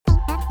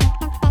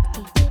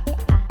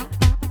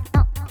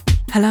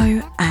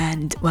Hello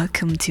and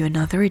welcome to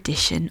another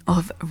edition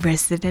of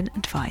Resident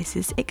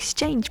Advisors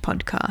Exchange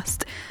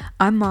Podcast.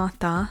 I'm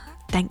Martha.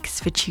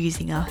 Thanks for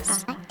choosing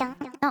us.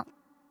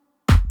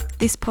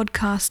 This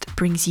podcast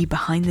brings you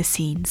behind the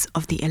scenes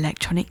of the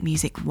electronic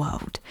music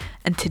world,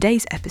 and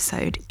today's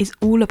episode is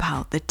all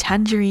about the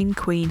Tangerine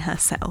Queen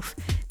herself,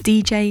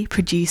 DJ,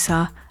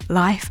 producer,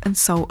 life and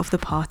soul of the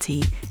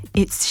party.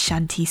 It's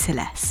Shanti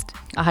Celeste.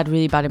 I had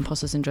really bad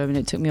imposter syndrome, and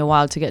it took me a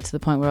while to get to the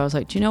point where I was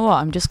like, do you know what?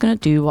 I'm just going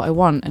to do what I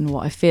want and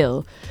what I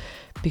feel,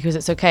 because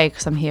it's okay,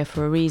 because I'm here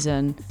for a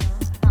reason.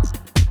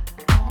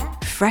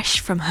 Fresh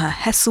from her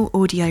Hessel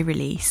audio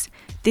release,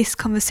 this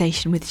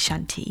conversation with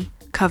Shanti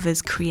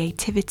covers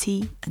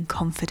creativity and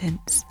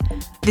confidence,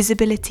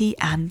 visibility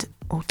and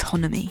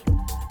autonomy.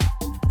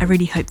 I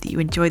really hope that you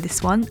enjoy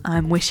this one.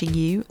 I'm wishing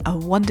you a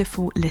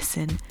wonderful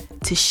listen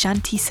to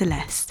Shanti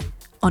Celeste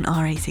on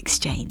RA's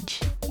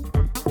Exchange.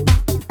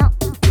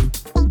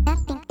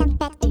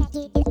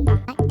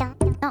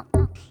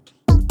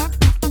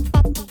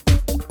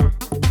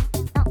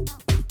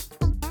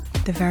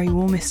 The very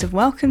warmest of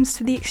welcomes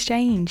to the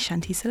Exchange,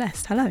 Shanti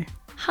Celeste. Hello.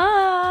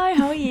 Hi,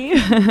 how are you?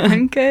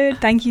 I'm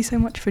good. Thank you so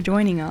much for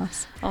joining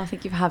us. Oh,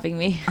 thank you for having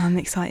me. I'm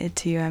excited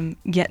to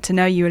get to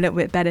know you a little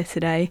bit better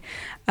today.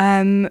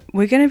 We're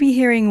going to be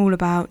hearing all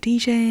about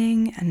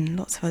DJing and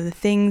lots of other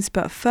things,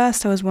 but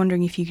first I was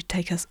wondering if you could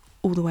take us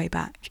all the way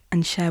back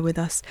and share with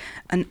us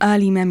an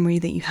early memory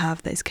that you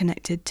have that is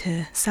connected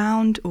to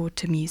sound or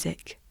to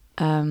music.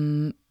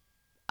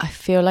 I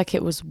feel like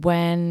it was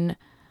when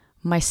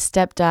my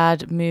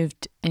stepdad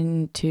moved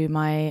into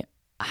my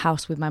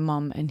house with my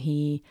mum, and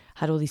he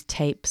had all these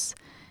tapes,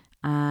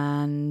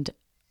 and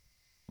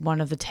one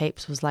of the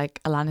tapes was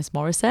like Alanis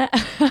Morissette.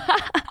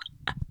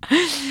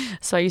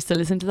 So I used to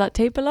listen to that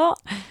tape a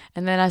lot,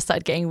 and then I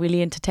started getting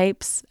really into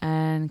tapes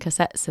and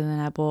cassettes, and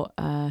then I bought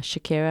a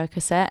Shakira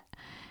cassette,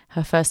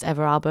 her first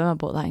ever album. I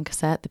bought that in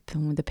cassette, the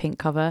one with the pink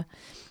cover,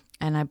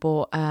 and I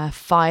bought a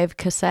 5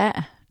 cassette.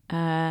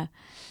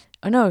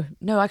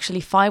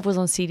 Actually 5 was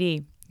on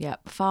CD. Yeah,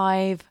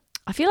 5.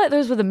 I feel like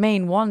those were the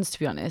main ones, to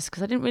be honest,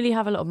 because I didn't really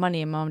have a lot of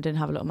money, and Mum didn't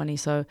have a lot of money,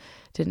 so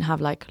didn't have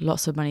like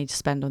lots of money to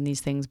spend on these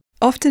things.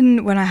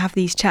 Often when I have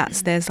these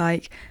chats, there's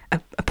like a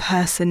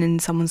person in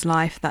someone's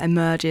life that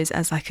emerges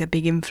as like a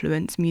big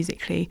influence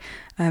musically.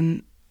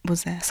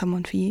 Was there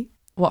someone for you?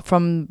 What,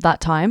 from that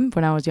time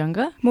when I was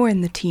younger? More in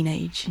the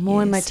teenage years.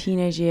 In my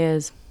teenage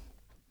years.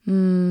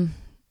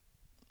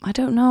 I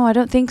don't know. I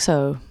don't think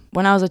so.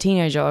 When I was a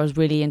teenager, I was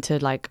really into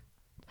like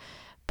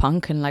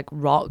punk and like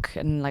rock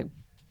and like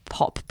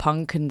pop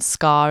punk and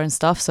ska and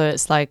stuff. So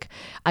it's like,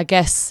 I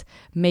guess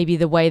maybe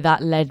the way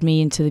that led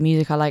me into the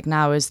music I like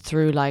now is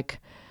through like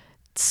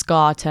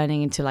ska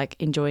turning into like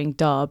enjoying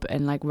dub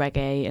and like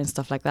reggae and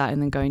stuff like that,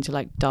 and then going to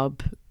like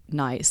dub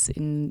nights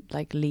in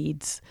like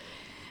Leeds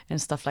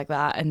and stuff like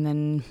that, and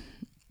then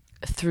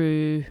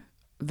through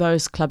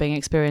those clubbing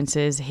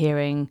experiences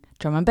hearing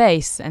drum and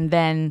bass, and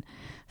then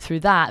through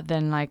that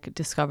then like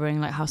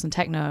discovering like house and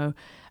techno,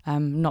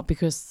 not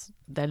because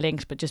they're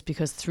linked, but just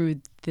because through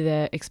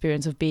the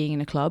experience of being in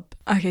a club.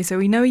 Okay, so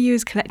we know you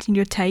was collecting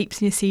your tapes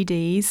and your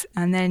CDs,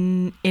 and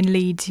then in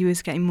Leeds you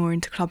was getting more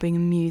into clubbing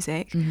and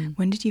music. Mm-hmm.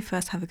 When did you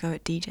first have a go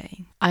at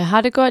DJing? I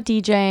had a go at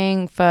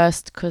DJing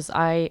first because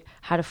I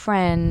had a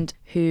friend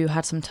who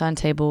had some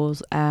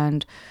turntables,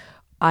 and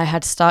I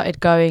had started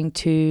going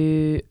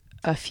to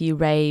a few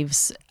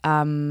raves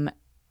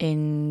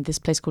in this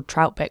place called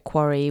Troutbeck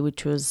Quarry,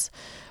 which was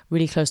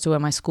really close to where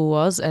my school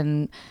was,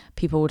 and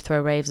people would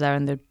throw raves there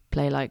and they'd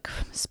play like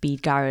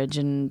speed garage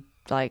and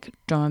like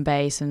drum and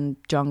bass and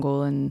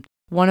jungle. And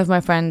one of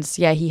my friends,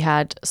 he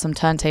had some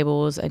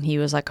turntables, and he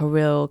was like a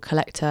real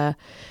collector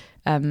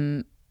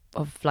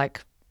of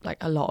like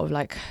a lot of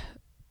like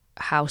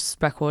house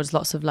records,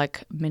 lots of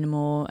like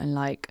minimal and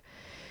like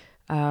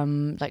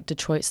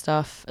Detroit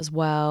stuff as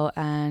well.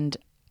 And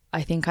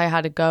I think I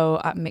had a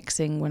go at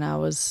mixing when I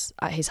was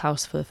at his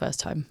house for the first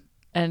time,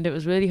 and it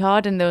was really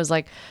hard. And there was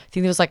like, I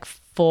think there was like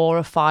 4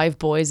 or 5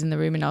 boys in the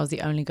room, and I was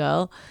the only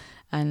girl,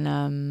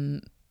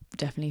 and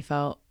definitely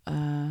felt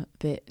a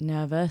bit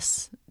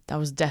nervous. I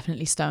was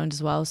definitely stoned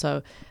as well,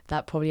 so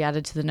that probably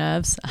added to the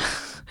nerves.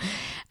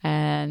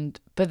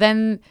 But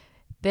then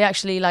they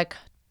actually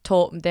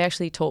taught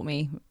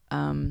me,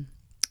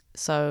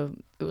 so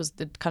it was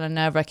kind of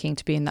nerve-wracking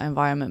to be in that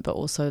environment, but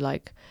also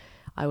like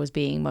I was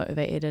being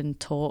motivated and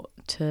taught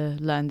to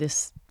learn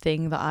this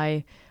thing that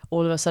I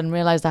all of a sudden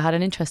realized I had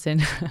an interest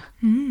in.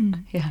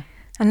 Yeah.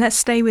 And let's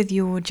stay with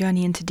your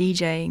journey into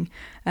DJing.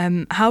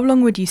 How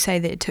long would you say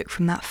that it took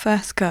from that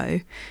first go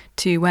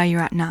to where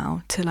you're at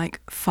now to like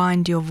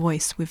find your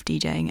voice with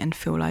DJing and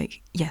feel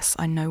like, yes,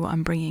 I know what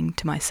I'm bringing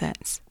to my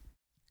sets?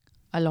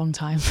 A long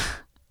time.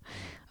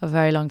 A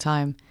very long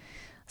time.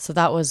 So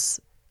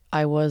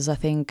I was I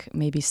think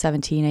maybe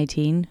 17,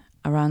 18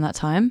 around that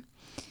time.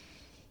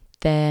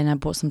 Then I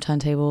bought some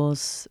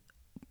turntables,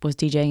 was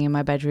DJing in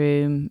my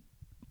bedroom.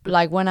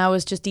 Like when I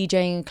was just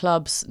DJing in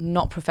clubs,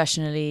 not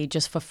professionally,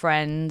 just for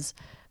friends,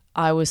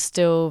 I was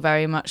still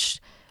very much,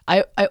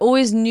 I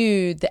always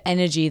knew the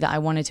energy that I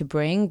wanted to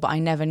bring, but I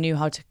never knew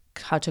how to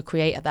how to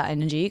create that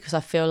energy, because I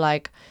feel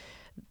like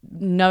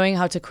knowing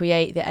how to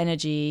create the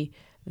energy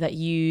that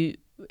you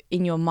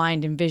in your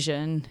mind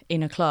envision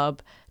in a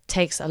club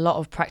takes a lot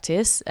of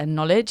practice and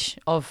knowledge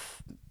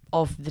of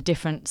the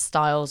different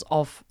styles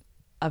of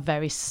a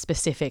very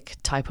specific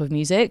type of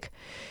music.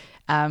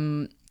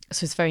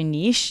 So it's very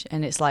niche,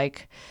 and it's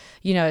like,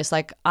 you know, it's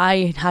like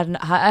I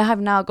have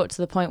now got to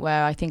the point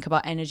where I think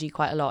about energy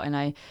quite a lot, and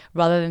I,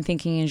 rather than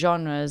thinking in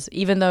genres,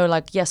 even though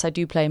like, yes, I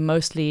do play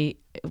mostly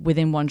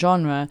within one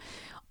genre,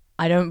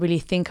 I don't really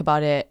think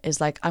about it as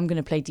like, I'm going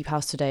to play deep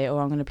house today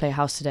or I'm going to play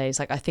house today. It's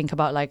like I think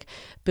about like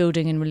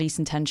building and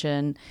releasing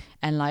tension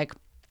and like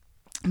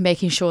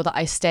making sure that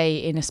I stay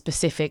in a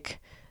specific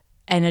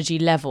energy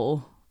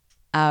level.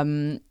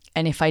 And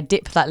if I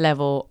dip that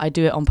level, I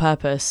do it on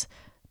purpose,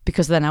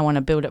 because then I want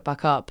to build it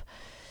back up.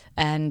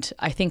 And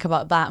I think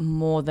about that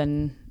more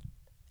than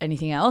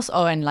anything else.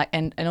 Oh, and like,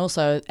 and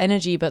also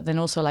energy, but then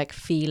also like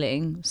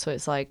feeling. So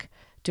it's like,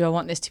 do I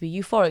want this to be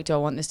euphoric? Do I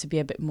want this to be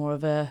a bit more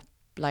of a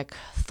like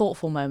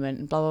thoughtful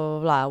moment? Blah, blah,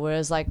 blah, blah.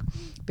 Whereas like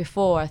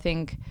before, I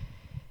think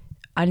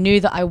I knew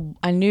that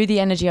I knew the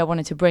energy I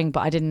wanted to bring, but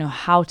I didn't know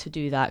how to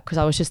do that, because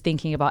I was just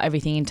thinking about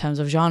everything in terms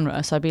of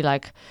genre. So I'd be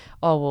like,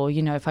 oh, well,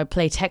 you know, if I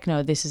play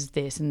techno, this is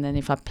this. And then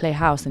if I play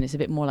house, then it's a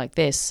bit more like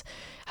this.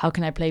 How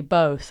can I play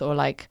both? Or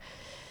like,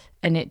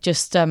 and it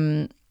just,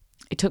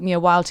 it took me a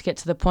while to get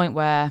to the point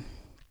where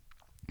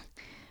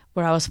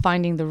I was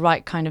finding the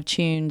right kind of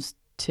tunes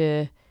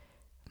to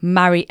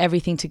marry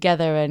everything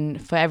together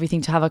and for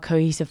everything to have a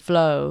cohesive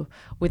flow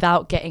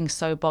without getting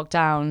so bogged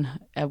down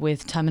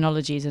with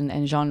terminologies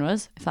and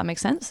genres, if that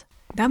makes sense.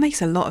 That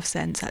makes a lot of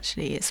sense,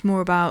 actually. It's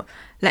more about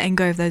letting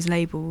go of those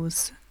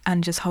labels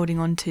and just holding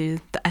on to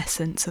the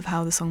essence of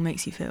how the song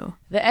makes you feel.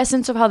 The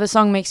essence of how the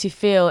song makes you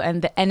feel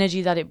and the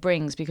energy that it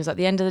brings, because at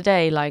the end of the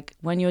day, like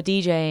when you're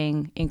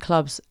DJing in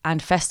clubs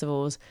and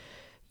festivals,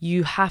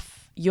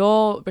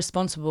 you're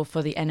responsible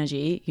for the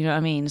energy, you know what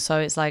I mean? So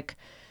it's like,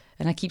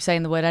 and I keep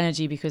saying the word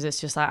energy because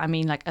it's just like, I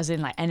mean like as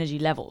in like energy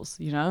levels,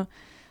 you know?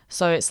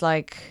 So it's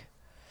like,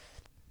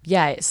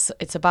 yeah, it's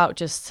about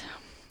just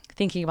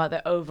thinking about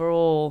the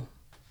overall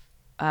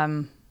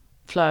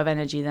flow of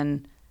energy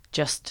than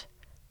just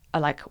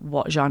like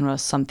what genre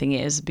something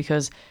is,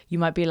 because you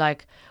might be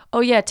like,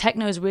 oh yeah,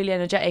 techno is really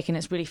energetic and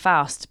it's really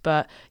fast,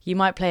 but you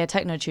might play a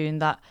techno tune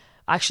that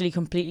actually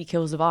completely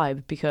kills the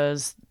vibe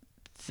because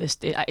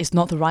it's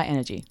not the right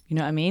energy, you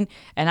know what I mean?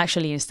 And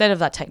actually, instead of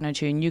that techno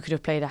tune, you could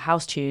have played a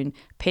house tune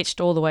pitched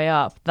all the way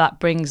up that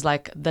brings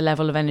like the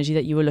level of energy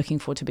that you were looking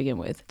for to begin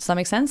with. Does that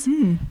make sense?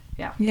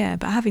 Yeah,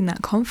 but having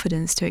that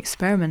confidence to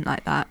experiment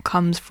like that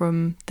comes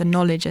from the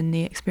knowledge and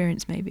the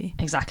experience, maybe.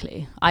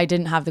 Exactly. I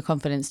didn't have the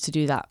confidence to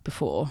do that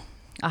before.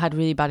 I had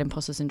really bad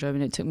imposter syndrome,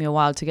 and it took me a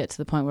while to get to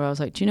the point where I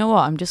was like, do you know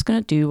what, I'm just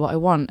going to do what I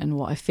want and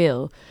what I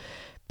feel,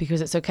 because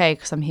it's okay,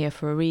 because I'm here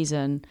for a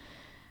reason.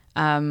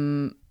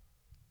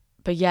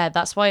 But yeah,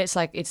 that's why it's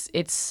like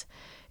it's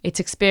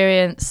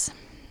experience,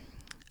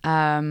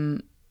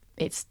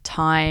 it's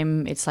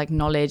time, it's like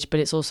knowledge,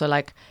 but it's also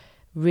like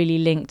really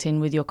linked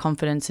in with your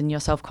confidence and your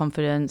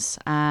self-confidence,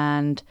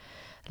 and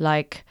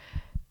like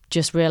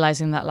just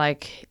realizing that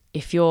like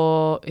if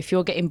you're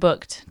getting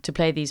booked to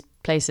play these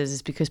places,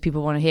 it's because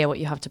people want to hear what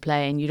you have to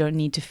play, and you don't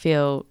need to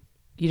feel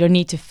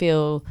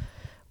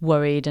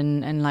worried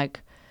and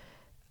like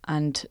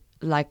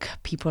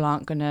people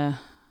aren't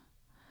gonna,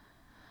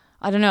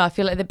 I don't know. I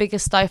feel like the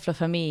biggest stifler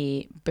for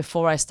me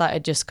before I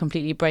started just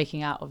completely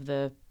breaking out of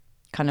the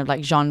kind of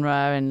like genre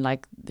and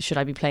like, should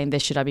I be playing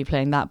this, should I be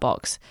playing that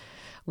box,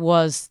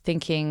 was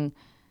thinking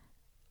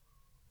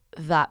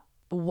that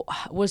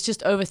was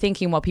just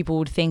overthinking what people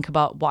would think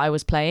about what I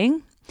was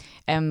playing,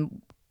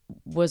 and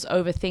was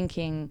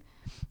overthinking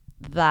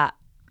that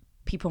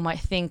people might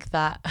think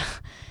that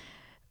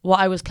what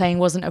I was playing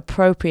wasn't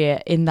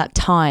appropriate in that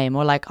time,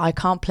 or like I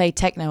can't play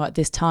techno at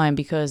this time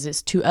because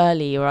it's too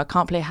early, or I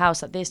can't play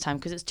house at this time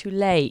because it's too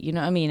late, you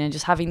know what I mean? And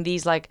just having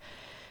these like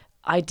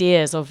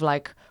ideas of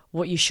like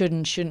what you should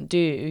and shouldn't do,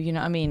 you know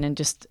what I mean? And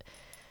just,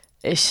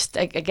 it's just,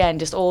 again,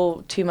 just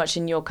all too much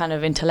in your kind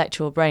of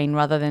intellectual brain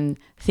rather than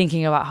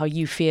thinking about how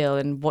you feel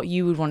and what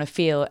you would want to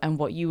feel and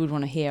what you would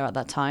want to hear at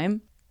that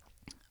time.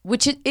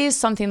 Which it is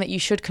something that you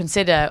should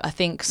consider, I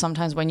think,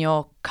 sometimes when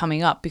you're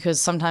coming up, because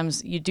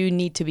sometimes you do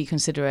need to be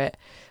considerate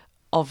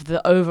of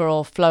the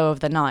overall flow of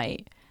the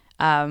night.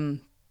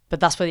 But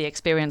that's where the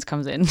experience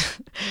comes in.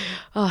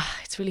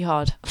 It's really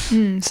hard.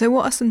 So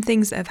what are some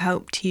things that have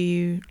helped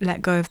you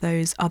let go of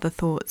those other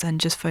thoughts and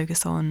just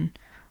focus on,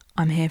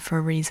 I'm here for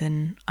a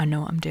reason, I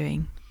know what I'm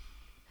doing?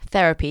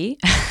 Therapy.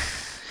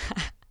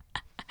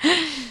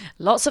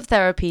 Lots of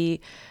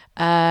therapy.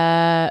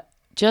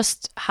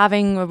 Just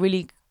having a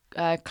really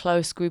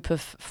close group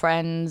of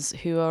friends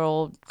who are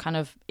all kind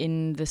of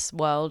in this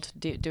world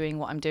doing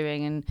what I'm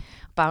doing, and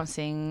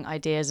bouncing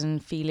ideas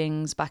and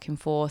feelings back and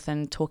forth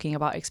and talking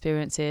about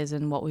experiences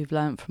and what we've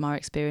learned from our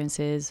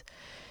experiences.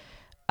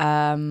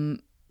 A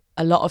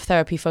lot of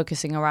therapy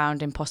focusing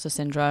around imposter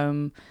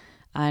syndrome,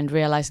 and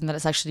realizing that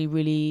it's actually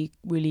really,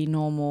 really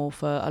normal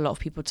for a lot of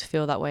people to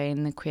feel that way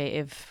in the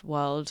creative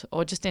world,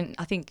 or just in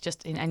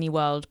any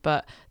world,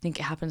 but I think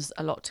it happens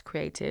a lot to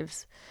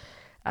creatives.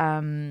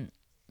 So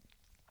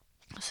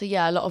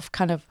yeah, a lot of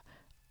kind of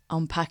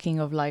unpacking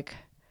of like,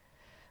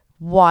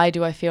 why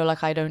do I feel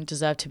like I don't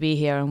deserve to be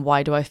here, and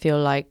why do I feel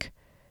like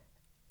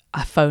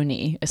a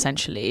phony,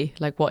 essentially?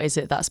 Like, what is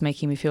it that's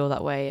making me feel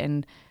that way,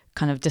 and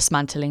kind of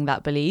dismantling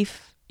that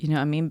belief, you know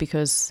what I mean?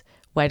 Because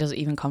where does it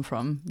even come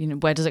from? You know,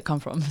 where does it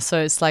come from?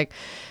 So it's like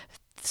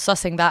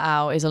sussing that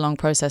out is a long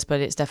process,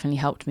 but it's definitely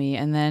helped me.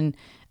 And then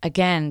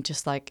again,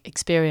 just like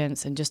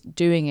experience and just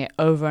doing it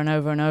over and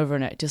over and over,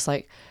 and it just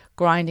like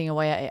grinding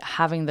away at it,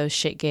 having those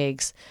shit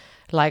gigs,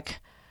 like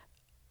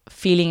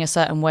feeling a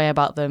certain way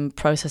about them,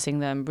 processing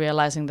them,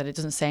 realizing that it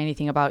doesn't say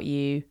anything about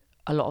you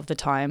a lot of the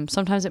time.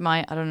 Sometimes it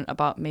might, I don't know,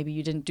 about maybe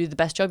you didn't do the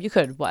best job you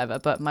could, whatever.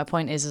 But my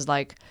point is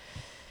like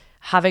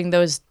having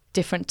those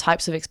different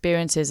types of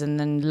experiences and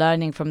then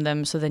learning from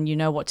them, so then you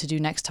know what to do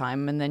next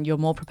time, and then you're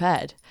more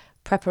prepared.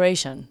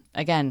 Preparation,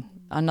 again,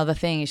 another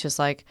thing is just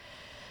like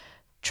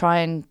try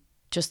and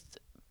just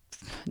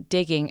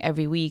digging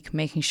every week,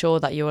 making sure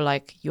that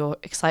you're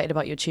excited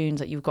about your tunes,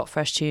 that you've got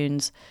fresh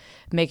tunes,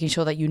 making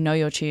sure that you know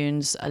your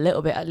tunes a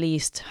little bit at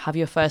least, have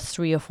your first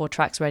 3 or 4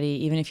 tracks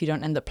ready, even if you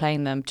don't end up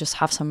playing them, just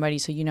have some ready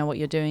so you know what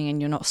you're doing and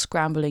you're not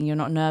scrambling, you're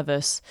not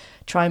nervous.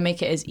 Try and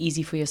make it as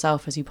easy for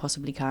yourself as you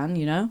possibly can,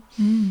 you know?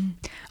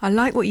 I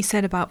like what you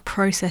said about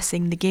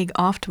processing the gig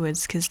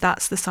afterwards, because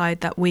that's the side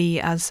that we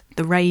as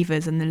the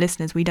ravers and the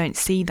listeners, we don't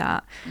see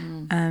that.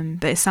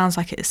 But it sounds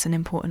like it's an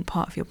important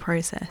part of your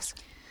process.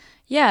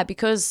 Yeah,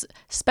 because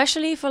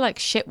especially for like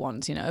shit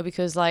ones, you know,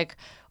 because like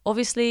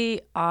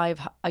obviously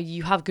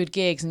you have good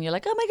gigs and you're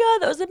like, oh my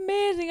God, that was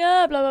amazing,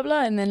 blah, blah,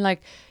 blah. And then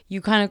like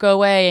you kind of go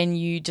away and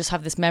you just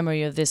have this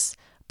memory of this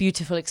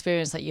beautiful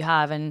experience that you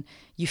have, and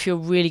you feel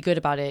really good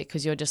about it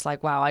because you're just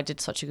like, wow, I did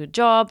such a good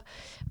job,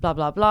 blah,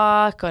 blah,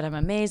 blah. God, I'm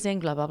amazing,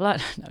 blah, blah, blah.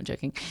 No, I'm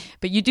joking.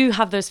 But you do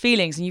have those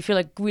feelings and you feel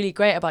like really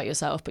great about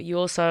yourself, but you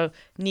also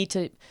need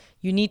to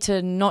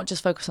not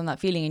just focus on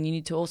that feeling, and you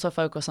need to also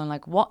focus on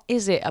like, what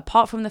is it,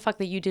 apart from the fact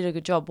that you did a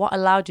good job, what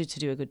allowed you to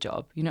do a good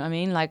job? You know what I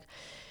mean? Like,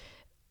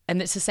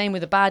 and it's the same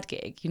with a bad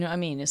gig, you know what I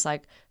mean? It's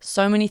like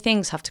so many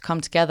things have to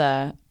come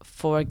together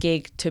for a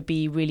gig to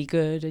be really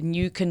good, and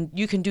you can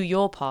do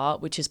your part,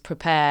 which is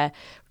prepare,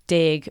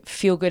 dig,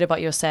 feel good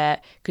about your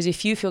set, because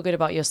if you feel good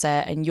about your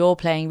set and you're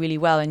playing really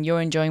well and you're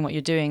enjoying what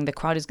you're doing, the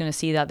crowd is going to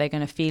see that, they're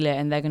going to feel it,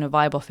 and they're going to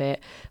vibe off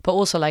it. But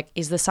also, like,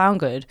 is the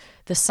sound good?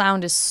 The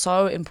sound is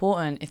so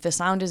important. If the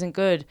sound isn't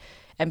good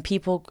and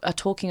people are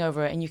talking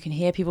over it and you can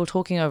hear people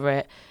talking over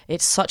it,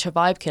 it's such a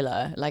vibe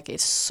killer. Like,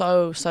 it's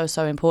so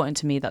important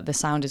to me that the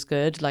sound is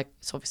good. Like,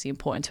 it's obviously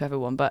important to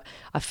everyone, but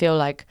I feel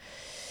like,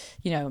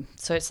 you know,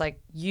 so it's like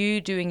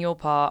you doing your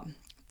part,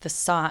 the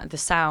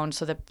sound,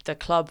 so the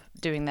club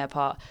doing their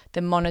part,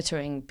 the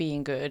monitoring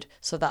being good,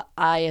 so that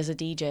I as a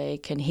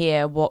DJ can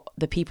hear what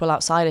the people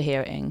outside are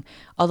hearing.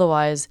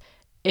 Otherwise,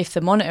 if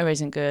the monitoring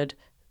isn't good,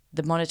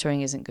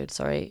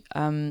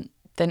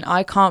 then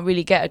I can't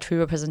really get a true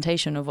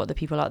representation of what the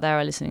people out there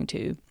are listening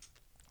to.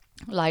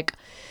 Like,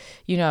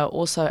 you know,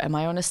 also, am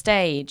I on a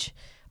stage?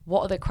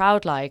 What are the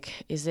crowd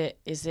like? Is it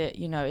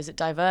you know, is it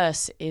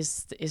diverse?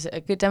 Is it a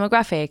good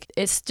demographic?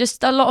 It's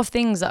just a lot of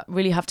things that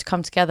really have to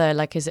come together.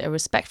 Like, is it a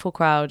respectful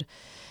crowd?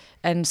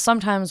 And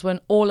sometimes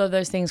when all of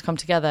those things come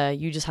together,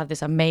 you just have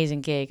this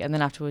amazing gig, and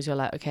then afterwards you're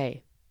like,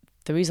 okay,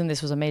 the reason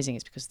this was amazing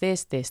is because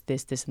this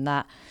and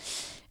that.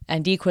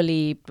 And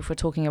equally, if we're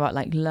talking about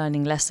like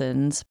learning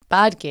lessons,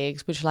 bad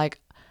gigs, which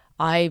like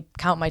I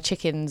count my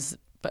chickens,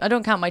 but I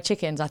don't count my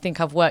chickens. I think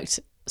I've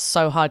worked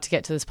so hard to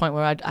get to this point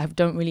where I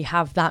don't really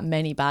have that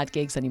many bad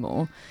gigs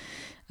anymore.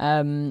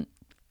 But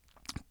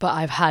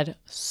I've had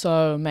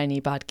so many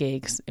bad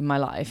gigs in my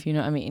life, you know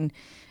what I mean?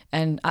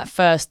 And at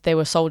first they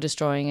were soul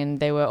destroying and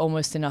they were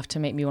almost enough to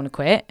make me want to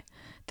quit.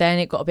 Then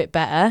it got a bit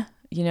better,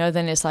 you know,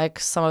 then it's like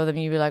some of them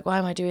you'd be like, why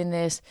am I doing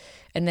this?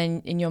 And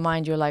then in your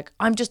mind you're like,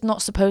 I'm just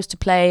not supposed to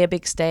play a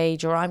big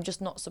stage, or I'm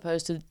just not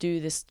supposed to do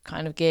this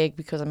kind of gig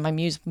because my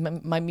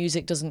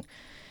music doesn't,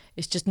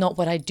 it's just not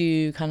what I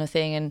do, kind of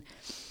thing. And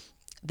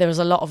there was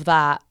a lot of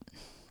that.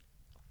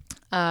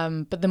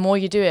 But the more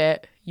you do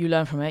it, you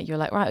learn from it. You're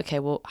like, right, okay,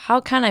 well, how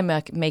can I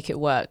make it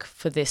work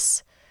for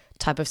this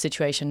type of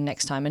situation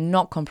next time and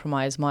not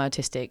compromise my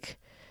artistic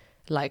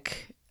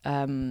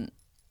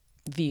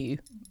view,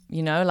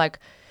 you know? Like,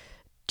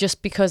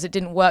 just because it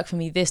didn't work for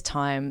me this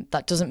time,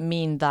 that doesn't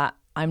mean that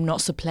I'm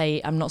not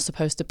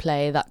supposed to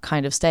play that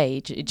kind of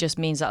stage. It just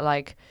means that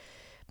like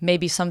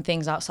maybe some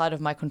things outside of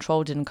my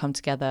control didn't come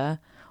together,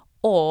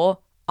 or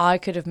I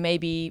could have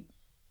maybe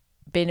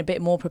been a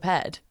bit more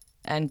prepared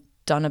and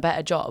done a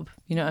better job,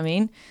 you know what I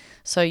mean?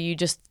 So you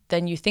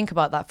think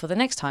about that for the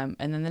next time,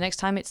 and then the next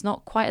time it's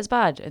not quite as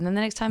bad, and then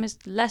the next time it's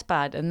less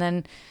bad, and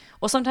then,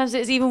 or sometimes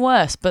it's even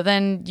worse, but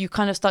then you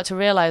kind of start to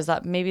realize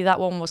that maybe that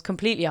one was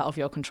completely out of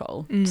your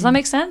control. Does that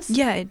make sense?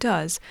 Yeah, it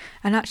does.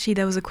 And actually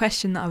there was a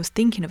question that I was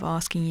thinking of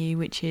asking you,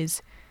 which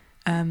is,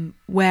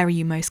 where are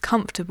you most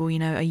comfortable? You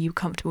know, are you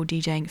comfortable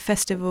DJing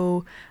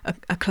festival,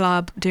 a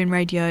club, doing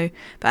radio?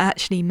 But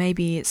actually,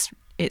 maybe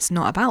it's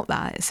not about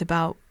that. It's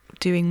about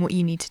doing what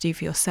you need to do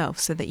for yourself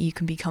so that you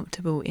can be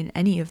comfortable in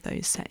any of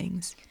those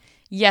settings.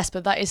 Yes,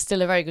 but that is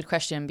still a very good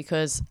question,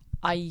 because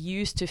I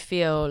used to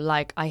feel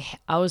like I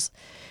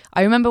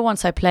remember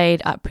once I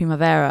played at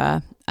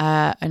Primavera,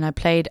 and I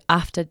played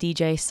after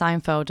DJ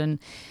Seinfeld, and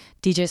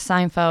DJ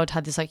Seinfeld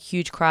had this like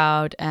huge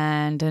crowd,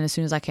 and then as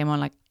soon as I came on,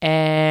 like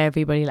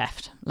everybody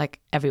left, like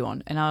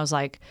everyone. And I was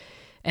like,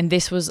 and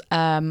this was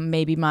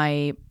maybe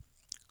my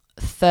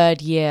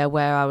third year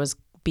where I was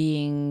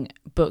being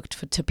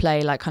booked to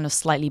play like kind of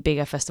slightly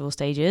bigger festival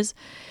stages.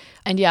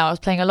 And yeah, I was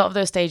playing a lot of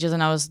those stages,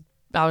 and I was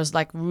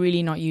like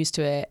really not used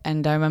to it.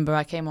 And I remember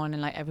I came on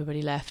and like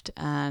everybody left,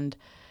 and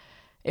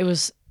it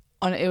was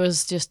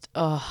just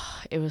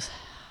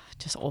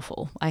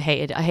awful. I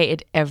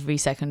hated every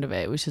second of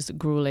it. It was just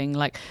grueling.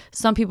 Like,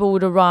 some people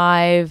would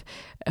arrive,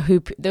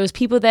 there was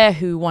people there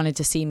who wanted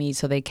to see me,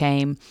 so they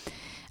came.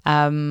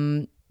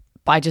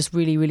 But I just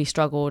really, really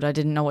struggled. I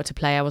didn't know what to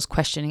play. I was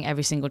questioning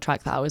every single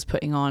track that I was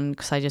putting on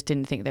because I just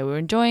didn't think they were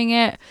enjoying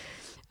it.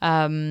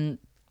 In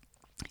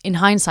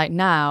hindsight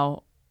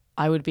now,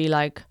 I would be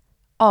like,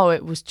 oh,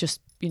 it was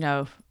just, you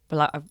know,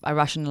 but I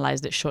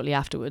rationalized it shortly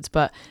afterwards.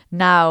 But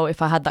now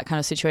if I had that kind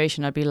of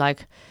situation, I'd be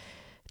like,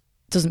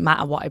 doesn't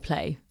matter what I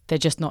play. They're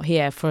just not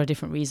here for a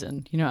different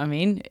reason. You know what I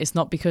mean? It's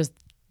not because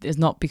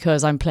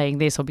I'm playing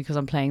this or because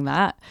I'm playing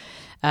that.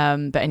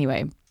 But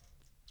anyway,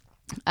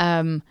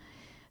 and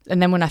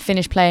then when I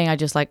finished playing, I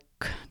just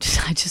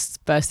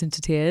burst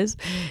into tears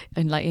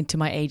and like into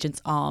my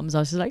agent's arms. I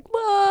was just like,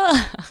 whoa.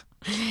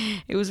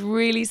 It was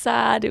really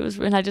sad.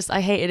 And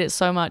I hated it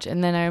so much.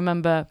 And then I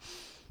remember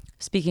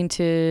speaking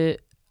to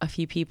a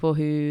few people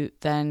who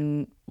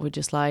then were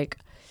just like,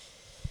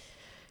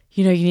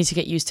 you know, you need to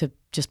get used to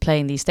just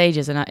playing these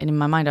stages. And in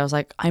my mind, I was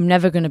like, I'm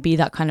never going to be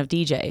that kind of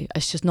DJ.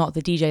 It's just not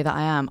the DJ that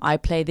I am. I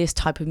play this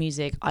type of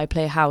music. I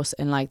play house,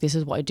 and like, this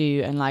is what I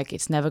do. And like,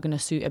 it's never going to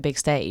suit a big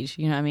stage.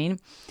 You know what I mean?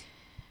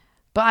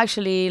 But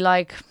actually,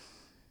 like,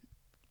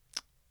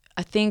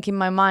 I think in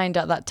my mind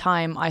at that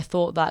time, I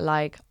thought that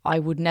like, I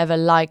would never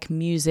like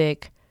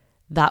music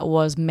that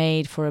was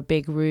made for a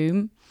big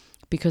room,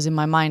 because in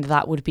my mind,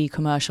 that would be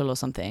commercial or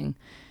something.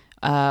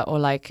 Or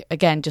like,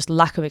 again, just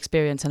lack of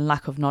experience and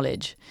lack of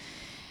knowledge.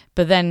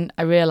 But then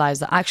I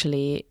realized that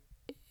actually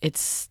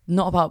it's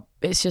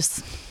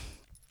just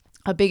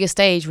a bigger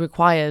stage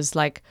requires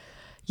like,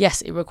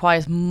 yes, it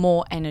requires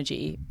more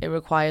energy. It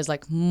requires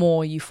like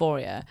more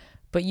euphoria,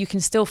 but you can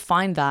still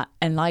find that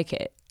and like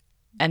it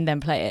and then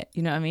play it.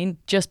 You know what I mean?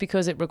 Just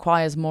because it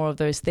requires more of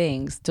those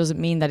things doesn't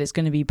mean that it's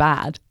going to be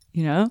bad,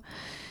 you know?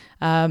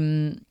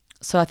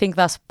 So I think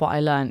that's what I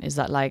learned, is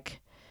that like,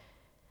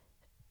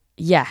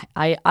 yeah,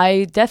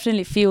 I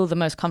definitely feel the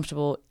most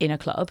comfortable in a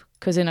club,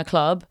 because in a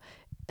club,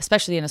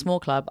 especially in a small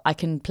club, I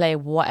can play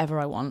whatever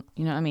I want.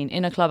 You know what I mean?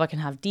 In a club, I can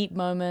have deep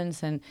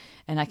moments and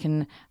I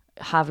can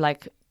have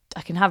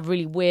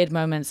really weird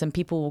moments, and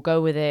people will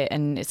go with it,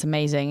 and it's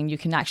amazing. And you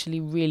can actually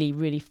really,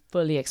 really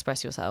fully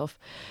express yourself.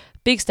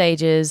 Big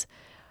stages,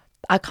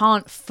 I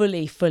can't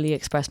fully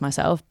express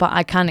myself, but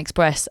I can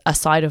express a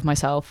side of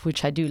myself,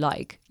 which I do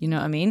like. You know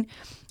what I mean?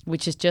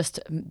 Which is just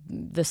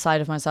the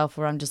side of myself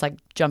where I'm just like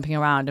jumping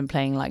around and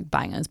playing like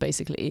bangers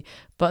basically.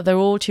 But they're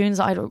all tunes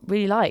that I don't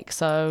really like.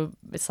 So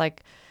it's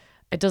like,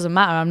 it doesn't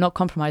matter. I'm not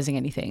compromising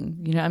anything.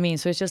 You know what I mean?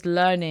 So it's just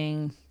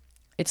learning.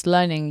 It's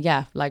learning,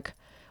 yeah, like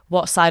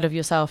what side of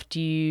yourself do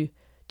you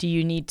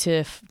need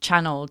to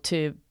channel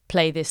to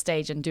play this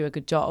stage and do a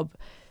good job?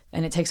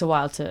 And it takes a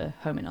while to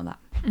home in on that.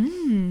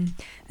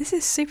 This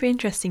is super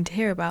interesting to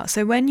hear about.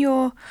 So when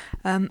you're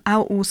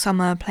out all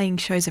summer playing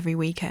shows every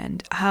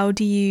weekend, how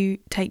do you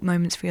take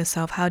moments for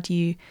yourself? How do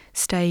you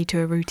stay to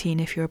a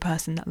routine if you're a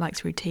person that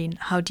likes routine?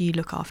 How do you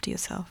look after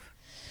yourself?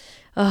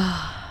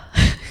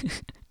 The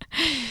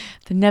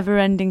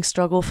never-ending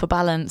struggle for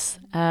balance.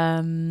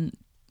 It's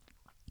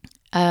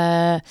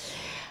a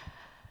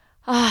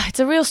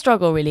real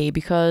struggle, really,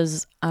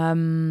 because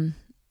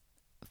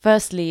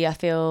firstly, I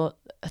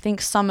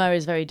think summer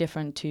is very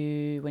different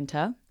to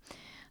winter.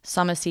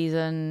 Summer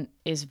season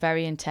is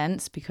very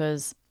intense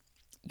because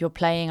you're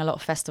playing a lot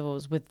of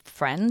festivals with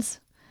friends.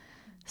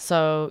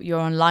 So you're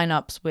on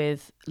lineups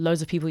with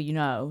loads of people you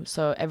know.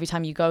 So every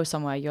time you go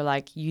somewhere, you're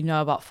like, you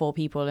know about 4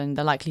 people, and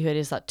the likelihood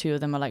is that 2 of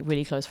them are like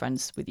really close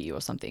friends with you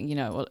or something, you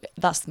know. Well,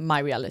 that's my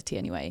reality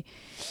anyway.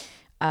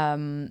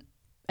 And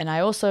I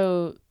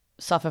also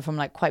suffer from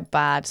like quite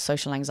bad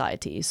social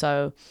anxiety.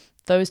 So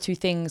those 2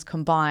 things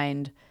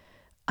combined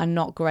are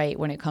not great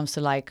when it comes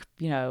to like,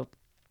 you know,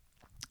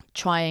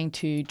 trying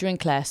to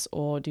drink less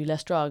or do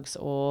less drugs,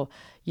 or,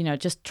 you know,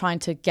 just trying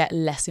to get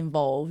less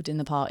involved in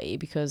the party,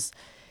 because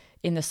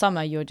in the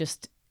summer you're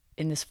just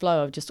in this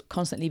flow of just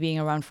constantly being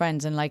around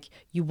friends, and like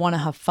you want to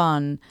have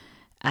fun,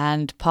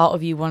 and part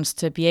of you wants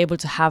to be able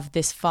to have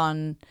this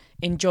fun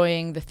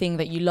enjoying the thing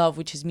that you love,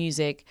 which is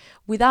music,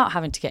 without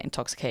having to get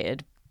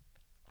intoxicated.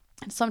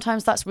 And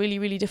sometimes that's really,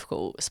 really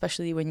difficult,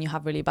 especially when you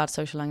have really bad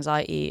social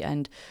anxiety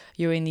and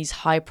you're in these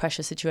high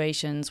pressure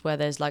situations where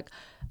there's like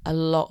a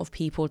lot of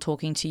people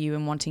talking to you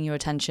and wanting your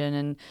attention,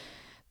 and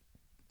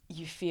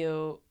you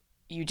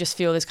just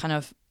feel this kind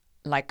of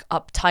like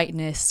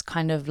uptightness,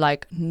 kind of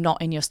like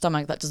knot in your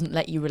stomach that doesn't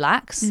let you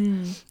relax.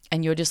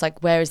 And you're just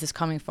like, where is this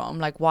coming from?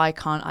 Like, why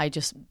can't I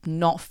just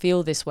not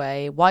feel this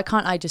way? Why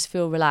can't I just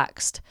feel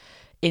relaxed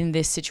in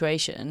this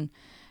situation?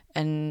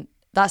 And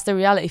that's the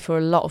reality for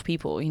a lot of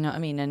people, you know what I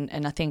mean?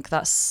 And I think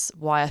that's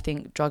why I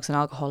think drugs and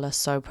alcohol are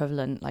so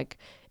prevalent, like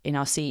in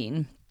our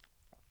scene.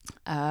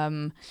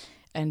 And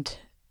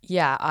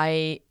yeah,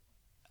 I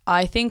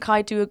think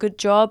I do a good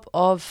job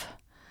of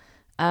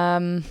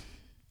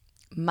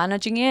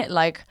managing it.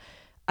 Like,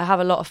 I have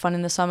a lot of fun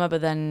in the summer,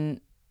 but then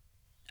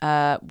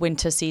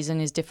winter season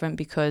is different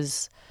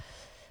because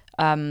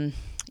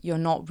you're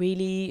not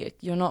really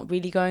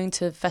going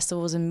to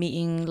festivals and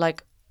meeting,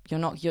 like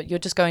you're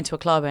just going to a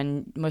club,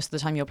 and most of the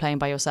time you're playing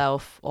by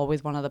yourself or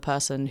with one other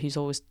person who's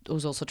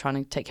also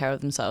trying to take care of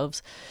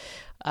themselves.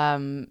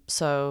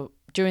 So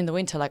during the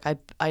winter, like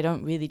I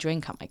don't really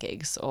drink at my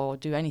gigs or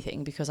do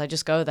anything because I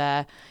just go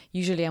there.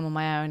 Usually I'm on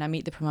my own. I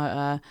meet the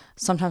promoter.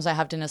 Sometimes I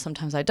have dinner,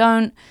 sometimes I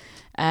don't.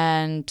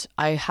 And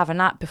I have a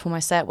nap before my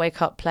set,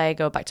 wake up, play,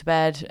 go back to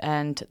bed.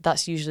 And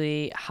that's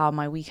usually how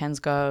my weekends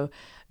go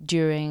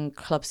during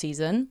club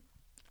season.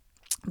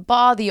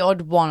 Bar the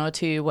odd one or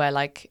two where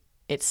like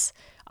it's,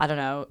 I don't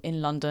know,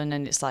 in London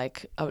and it's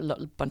like a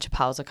bunch of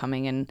pals are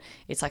coming and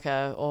it's like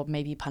or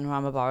maybe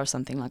Panorama Bar or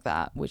something like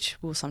that, which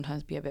will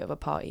sometimes be a bit of a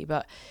party.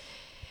 But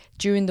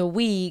during the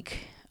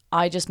week,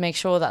 I just make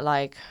sure that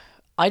like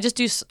I just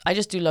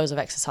do loads of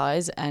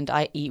exercise and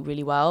I eat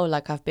really well.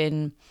 Like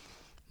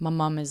my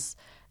mum is,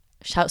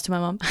 shouts to my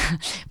mum.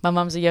 My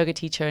mum's a yoga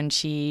teacher and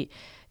she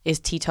is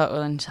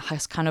teetotal and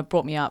has kind of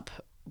brought me up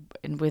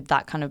with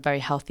that kind of very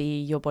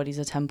healthy, your body's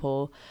a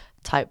temple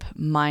type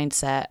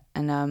mindset.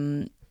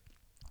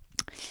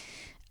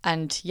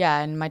 And yeah,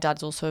 and my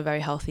dad's also very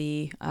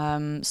healthy.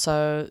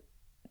 So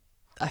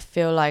I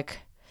feel like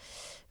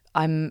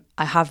I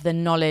have the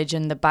knowledge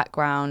and the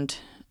background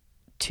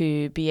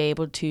to be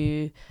able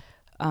to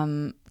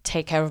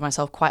take care of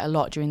myself quite a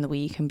lot during the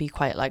week and be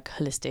quite like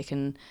holistic,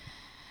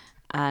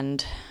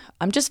 and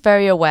I'm just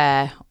very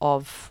aware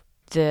of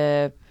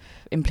the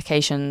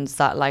implications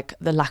that like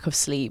the lack of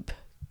sleep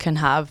can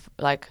have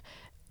like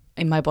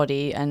in my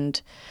body.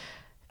 And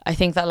I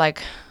think that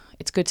like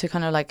it's good to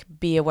kind of like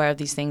be aware of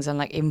these things and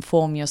like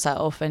inform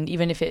yourself. And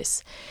even if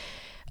it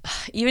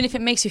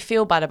makes you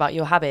feel bad about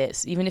your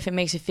habits, even if it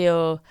makes you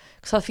feel,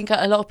 because I think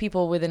a lot of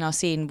people within our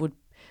scene would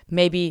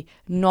maybe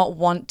not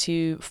want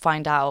to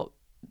find out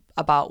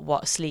about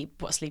what sleep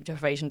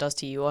deprivation does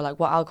to you, or like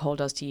what alcohol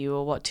does to you,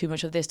 or what too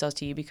much of this does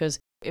to you, because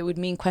it would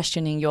mean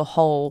questioning your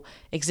whole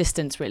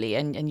existence really,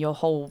 and your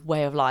whole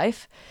way of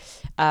life,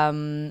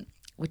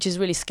 which is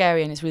really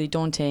scary and it's really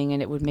daunting,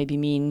 and it would maybe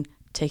mean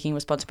taking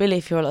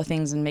responsibility for a lot of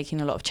things and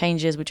making a lot of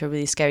changes which are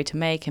really scary to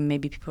make and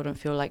maybe people don't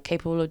feel like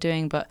capable of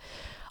doing. But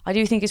I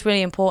do think it's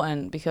really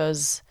important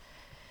because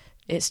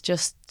it's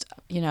just,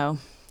 you know,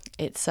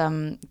 it's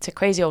a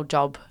crazy old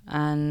job,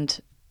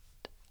 and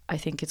I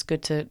think it's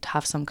good to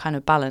have some kind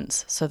of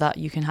balance so that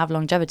you can have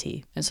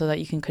longevity and so that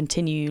you can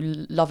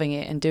continue loving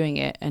it and doing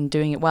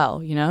it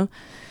well, you know,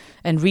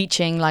 and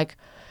reaching like,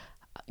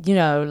 you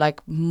know, like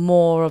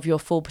more of your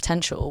full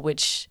potential,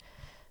 which,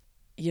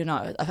 you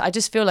know, I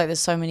just feel like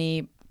there's so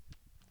many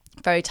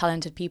very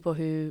talented people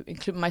who,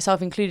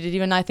 myself included,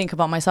 even I think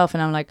about myself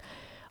and I'm like,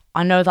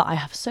 I know that I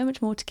have so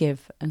much more to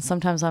give. And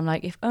sometimes I'm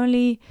like, if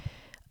only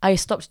I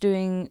stopped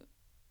doing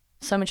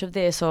so much of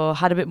this, or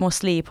had a bit more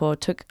sleep, or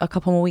took a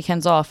couple more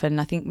weekends off,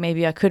 and I think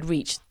maybe I could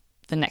reach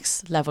the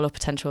next level of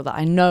potential that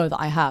I know that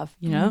I have,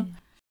 you know?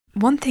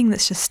 One thing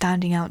that's just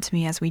standing out to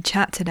me as we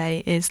chat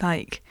today is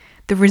like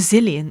the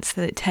resilience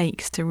that it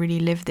takes to really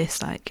live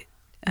this like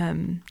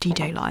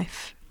DJ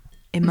life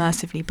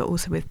immersively, but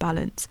also with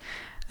balance.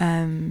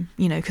 You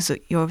know, because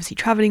you're obviously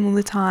traveling all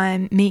the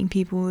time, meeting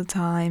people all the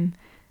time,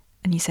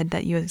 and you said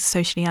that you're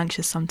socially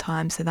anxious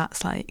sometimes, so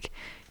that's like,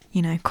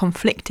 you know,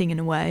 conflicting in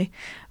a way.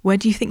 Where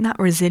do you think that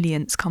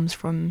resilience comes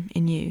from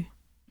in you?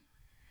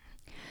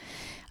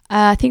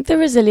 I think the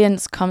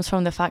resilience comes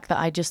from the fact that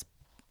I just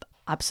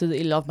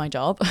absolutely love my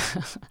job.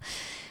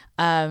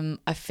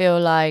 I feel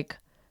like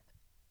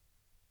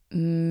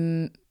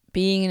being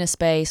in a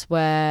space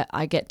where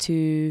I get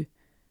to,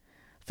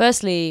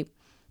 firstly,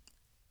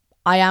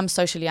 I am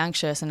socially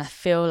anxious, and I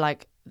feel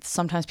like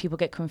sometimes people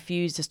get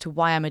confused as to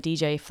why I'm a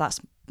DJ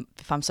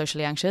if I'm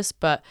socially anxious,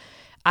 but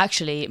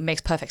actually it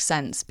makes perfect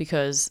sense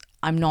because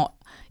I'm not,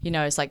 you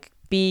know, it's like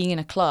being in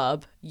a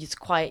club,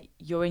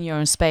 you're in your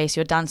own space,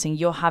 you're dancing,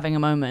 you're having a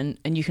moment,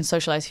 and you can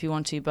socialize if you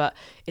want to, but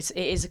it's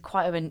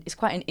quite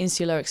an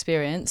insular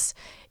experience,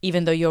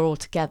 even though you're all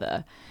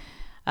together.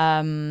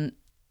 And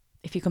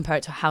if you compare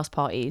it to a house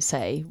party,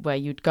 say, where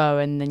you'd go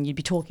and then you'd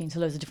be talking to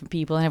loads of different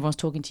people and everyone's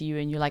talking to you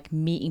and you're like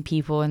meeting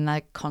people and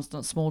like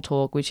constant small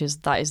talk,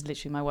 that is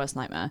literally my worst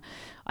nightmare.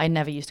 I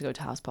never used to go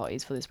to house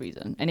parties for this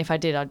reason. And if I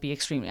did, I'd be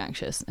extremely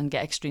anxious and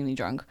get extremely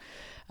drunk.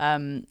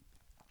 And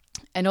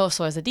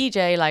also as a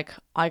DJ, like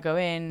I go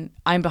in,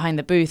 I'm behind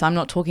the booth, I'm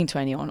not talking to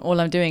anyone. All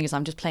I'm doing is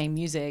I'm just playing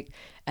music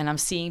and I'm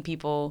seeing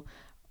people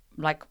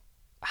like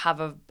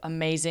have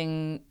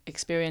amazing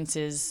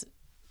experiences,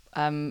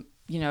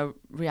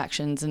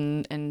 reactions,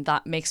 and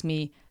that makes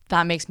me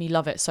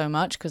love it so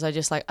much, because I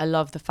just like, I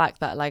love the fact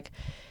that like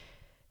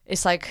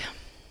it's like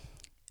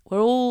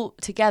we're all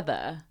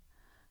together,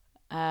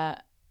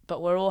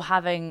 but we're all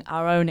having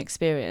our own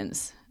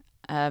experience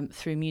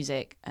through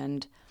music,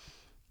 and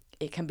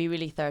it can be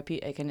really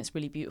therapeutic and it's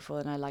really beautiful,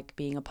 and I like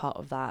being a part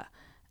of that,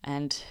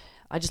 and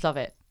I just love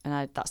it,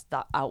 and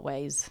that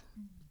outweighs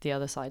the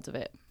other sides of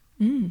it.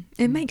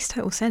 It makes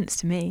total sense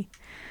to me.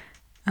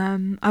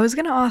 I was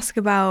going to ask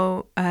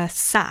about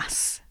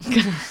SAS. Do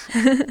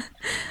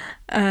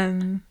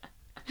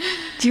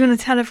you want to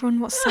tell everyone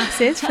what SAS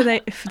is for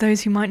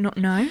those who might not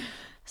know?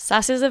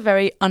 SAS is a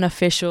very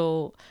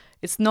unofficial.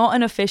 It's not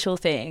an official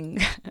thing.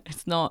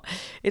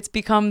 It's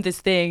become this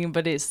thing,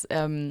 but it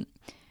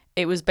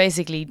was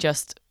basically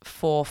just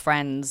 4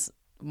 friends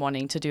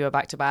wanting to do a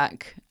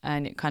back-to-back,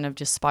 and it kind of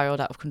just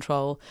spiraled out of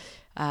control.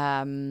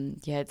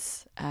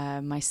 It's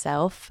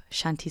myself,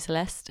 Shanti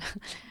Celeste,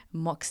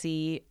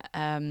 Moxie,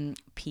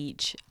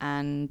 Peach,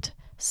 and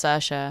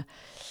Saoirse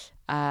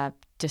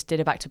just did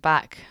a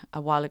back-to-back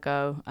a while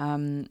ago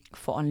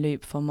for On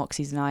Loop for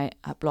Moxie's night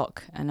at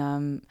Block,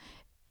 and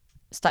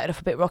started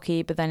off a bit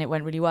rocky, but then it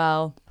went really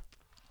well,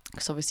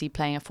 because obviously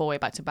playing a 4-way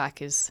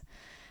back-to-back is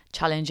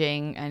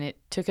challenging, and it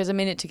took us a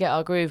minute to get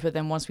our groove, but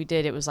then once we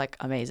did, it was like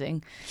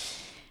amazing.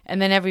 And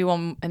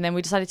then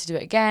we decided to do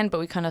it again, but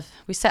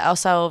we set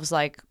ourselves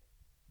like,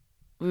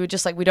 we were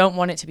just like, we don't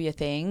want it to be a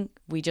thing.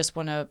 We just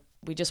want to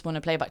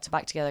play back to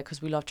back together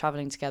because we love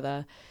traveling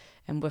together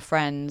and we're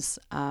friends.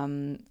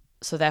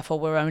 So therefore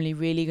we're only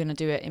really going to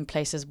do it in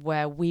places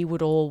where we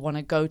would all want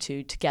to go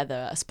to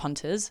together as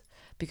punters,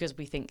 because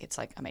we think it's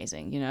like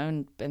amazing,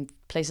 and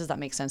places that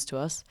make sense to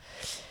us.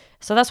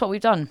 So that's what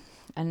we've done.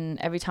 And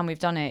every time we've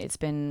done it, it's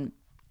been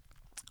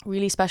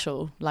really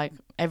special. Like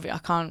I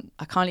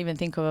can't even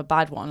think of a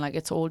bad one. Like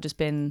they've all just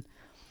been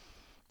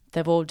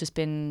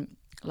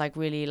like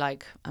really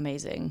like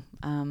amazing.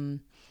 So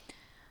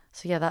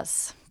yeah,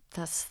 that's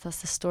the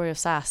story of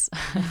SAS.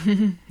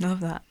 Love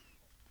that.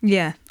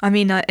 Yeah, I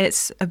mean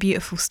it's a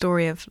beautiful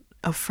story of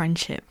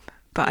friendship,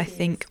 but I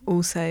think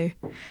also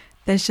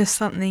there's just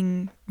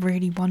something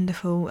really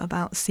wonderful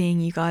about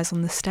seeing you guys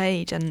on the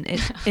stage, and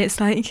it's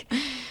like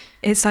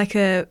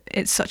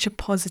it's such a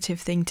positive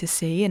thing to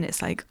see, and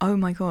it's like, oh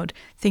my god,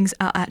 things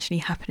are actually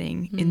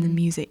happening in the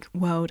music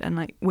world, and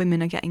like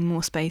women are getting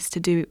more space to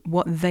do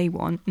what they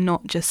want,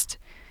 not just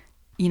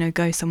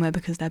go somewhere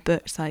because they're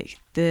booked. Like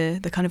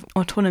the kind of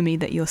autonomy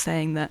that you're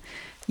saying that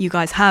you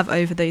guys have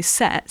over those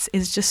sets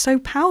is just so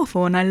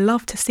powerful, and I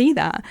love to see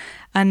that.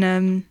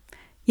 And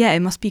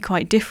it must be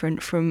quite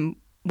different from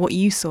what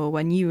you saw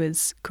when you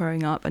was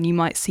growing up, and you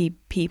might see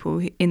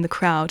people in the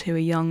crowd who are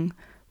young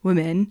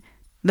women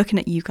looking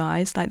at you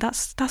guys. Like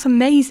that's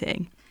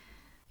amazing.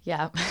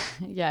 Yeah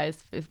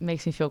it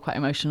makes me feel quite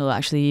emotional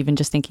actually, even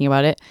just thinking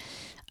about it.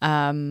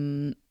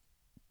 And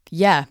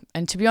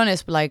to be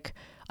honest, like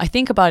I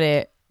think about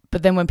it,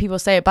 but then when people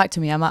say it back to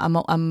me,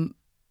 I'm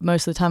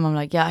most of the time I'm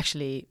like, yeah,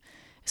 actually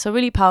it's a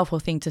really powerful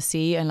thing to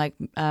see. And like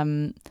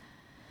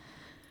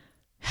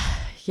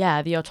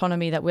the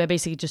autonomy that we're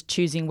basically just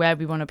choosing where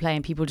we want to play,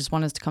 and people just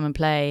want us to come and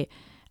play,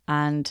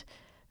 and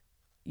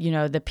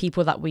the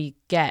people that we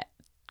get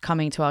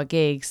coming to our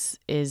gigs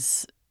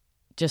is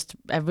just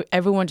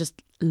everyone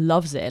just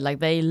loves it. Like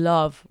they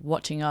love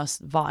watching us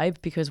vibe,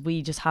 because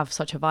we just have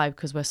such a vibe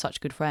because we're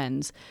such good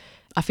friends.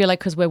 I feel like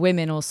because we're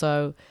women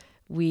also,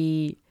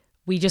 we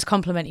just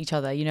complement each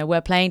other.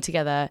 We're playing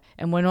together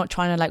and we're not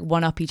trying to like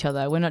one up each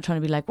other. We're not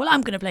trying to be like, well, I'm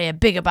going to play a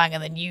bigger banger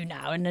than you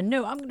now, and then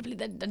no, I'm going to play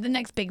the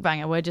next big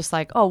banger. We're just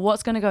like, oh,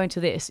 what's going to go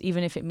into this,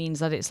 even if it means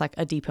that it's like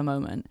a deeper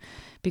moment,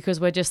 because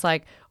we're just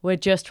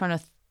trying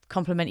to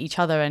complement each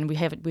other, and we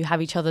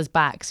have each other's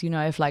backs.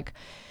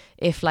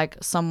 If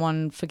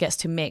someone forgets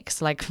to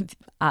mix, like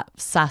at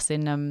SAS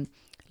in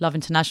Love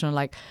International,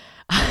 like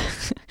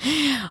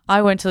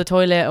I went to the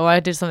toilet or I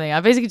did something, I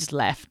basically just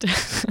left.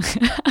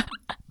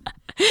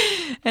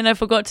 And I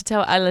forgot to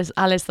tell Alice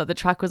that the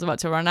track was about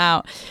to run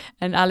out,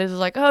 and Alice was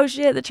like, oh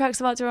shit, the track's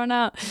about to run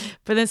out.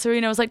 But then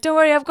Serena was like, don't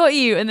worry, I've got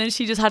you. And then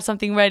she just had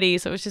something ready.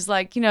 So it was just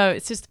like,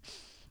 it's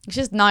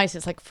just nice.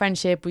 It's like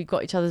friendship, we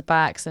got each other's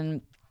backs.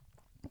 And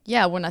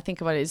yeah, when I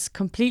think about it, it's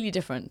completely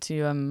different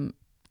to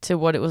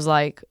what it was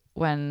like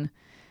when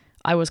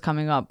I was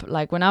coming up.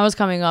 Like when I was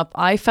coming up,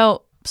 I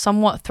felt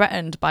somewhat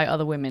threatened by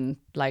other women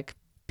like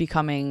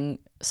becoming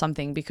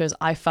something, because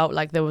I felt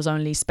like there was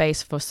only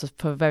space for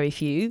very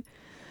few.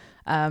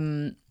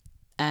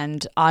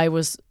 And I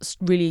was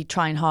really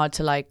trying hard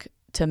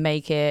to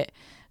make it.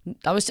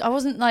 I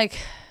wasn't like,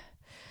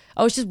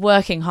 I was just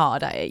working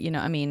hard at it, you know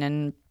what I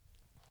mean?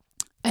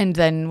 And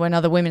then when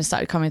other women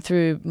started coming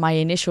through, my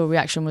initial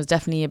reaction was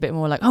definitely a bit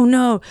more like, oh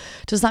no,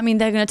 does that mean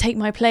they're going to take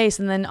my place?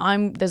 And then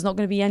there's not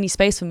going to be any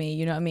space for me,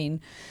 you know what I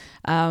mean?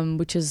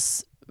 Which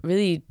is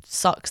really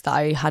sucks that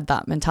I had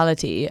that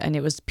mentality, and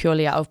it was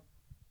purely out of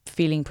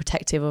feeling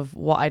protective of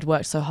what I'd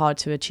worked so hard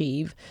to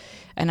achieve.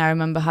 And I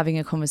remember having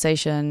a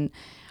conversation,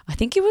 I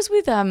think it was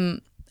with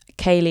Kaylee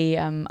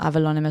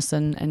Avalonimus,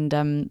 and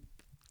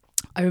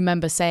I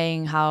remember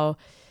saying how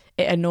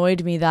it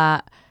annoyed me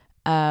that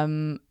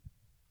on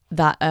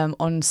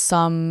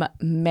some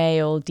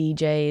male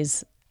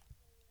DJs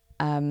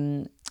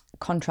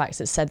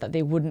contracts, it said that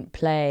they wouldn't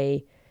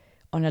play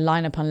on a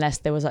lineup unless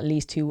there was at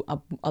least 2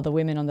 other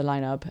women on the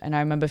lineup. And I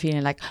remember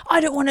feeling like,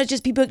 I don't want to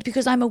just be booked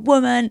because I'm a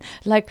woman.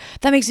 Like,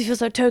 that makes me feel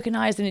so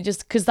tokenized. And it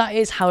just, because that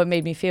is how it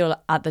made me feel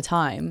at the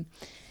time.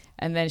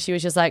 And then she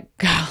was just like,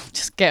 girl,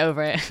 just get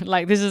over it.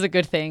 Like, this is a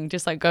good thing.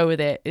 Just like go with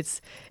it.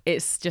 It's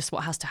just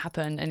what has to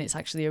happen. And it's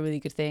actually a really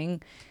good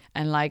thing.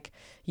 And like,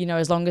 you know,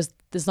 as long as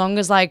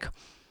like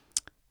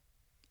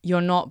you're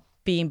not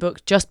being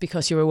booked just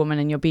because you're a woman,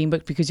 and you're being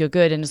booked because you're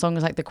good, and as long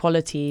as like the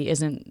quality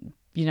isn't,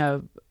 you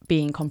know,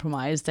 being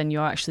compromised, then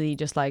you're actually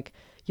just like,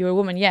 you're a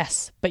woman,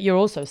 yes, but you're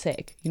also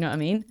sick, you know what I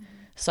mean?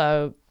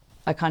 So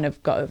I kind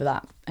of got over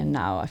that, and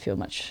now I feel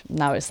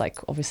now it's like,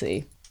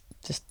 obviously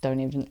just don't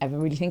even ever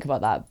really think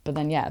about that. But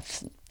then yeah,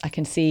 I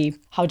can see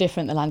how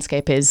different the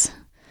landscape is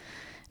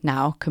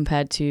now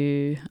compared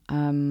to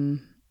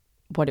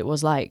what it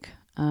was like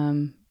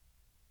when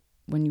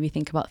we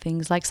think about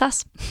things like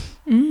SAS.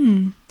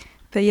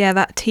 But yeah,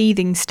 that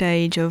teething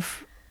stage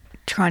of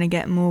trying to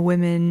get more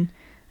women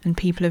and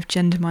people of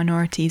gender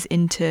minorities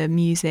into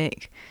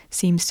music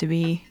seems to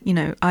be, you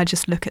know, I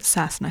just look at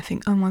SAS and I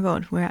think, oh my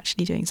God, we're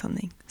actually doing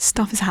something.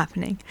 Stuff is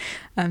happening.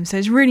 So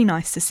it's really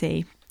nice to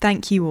see.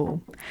 Thank you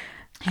all.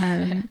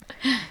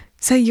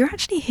 So you're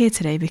actually here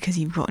today because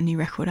you've got a new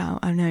record out.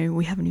 I know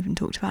we haven't even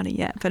talked about it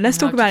yet, but let's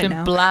talk about it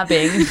now.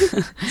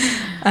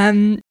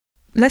 Blabbing.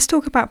 Let's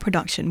talk about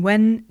production.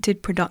 When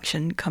did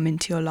production come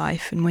into your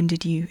life, and when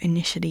did you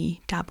initially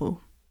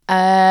dabble?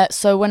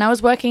 So when I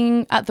was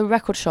working at the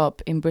record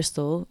shop in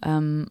Bristol,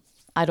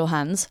 Idle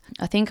Hands,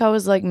 I think I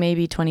was like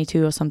maybe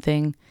 22 or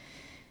something,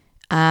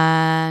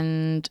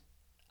 and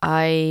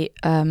I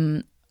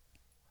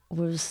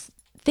was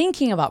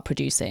thinking about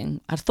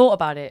producing. I'd thought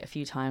about it a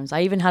few times.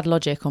 I even had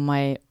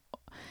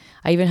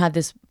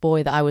this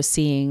boy that I was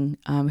seeing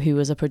who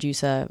was a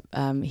producer.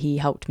 He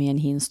helped me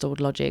and he installed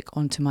Logic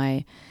onto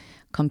my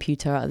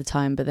computer at the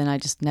time, but then I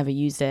just never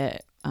used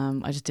it.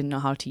 I just didn't know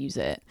how to use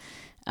it,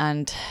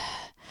 and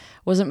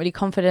wasn't really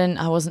confident.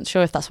 I wasn't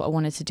sure if that's what I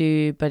wanted to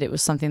do, but it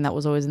was something that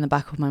was always in the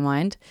back of my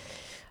mind.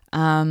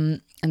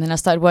 And then I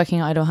started working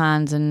at Idle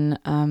Hands, and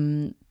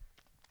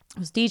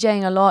was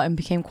DJing a lot and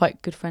became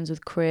quite good friends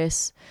with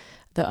Chris,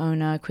 the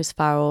owner, Chris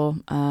Farrell.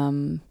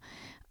 And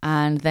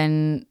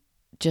then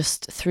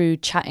just through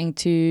chatting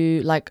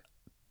to like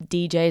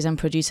DJs and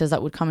producers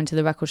that would come into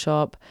the record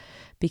shop,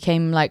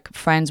 became like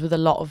friends with a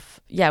lot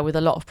of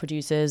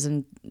producers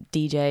and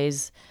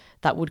DJs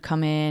that would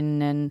come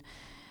in, and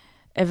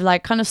if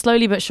like kind of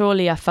slowly but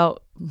surely I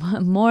felt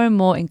more and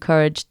more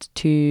encouraged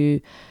to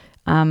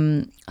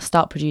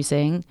start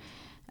producing.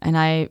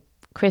 And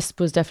Chris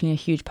was definitely a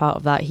huge part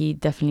of that. He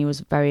definitely was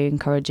very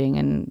encouraging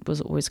and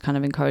was always kind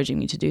of encouraging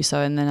me to do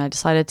so. And then I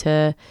decided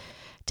to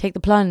take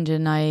the plunge,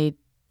 and I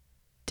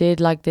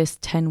did like this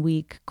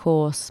 10-week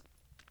course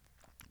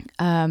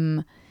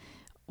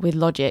with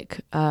Logic.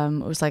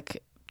 It was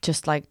like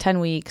just like 10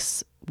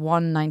 weeks,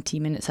 1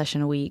 90-minute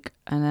session a week,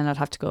 and then I'd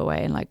have to go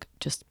away and like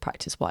just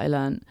practice what I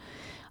learned.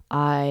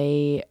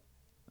 I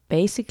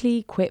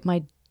basically quit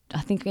I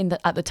think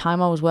at the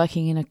time I was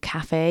working in a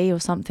cafe or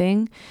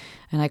something,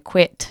 and I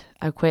quit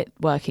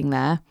working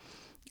there,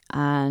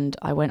 and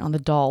I went on the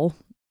dole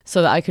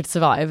so that I could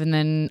survive. And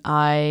then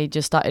I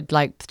just started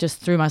just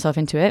threw myself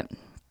into it,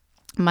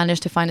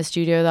 managed to find a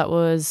studio that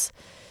was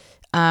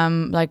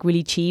like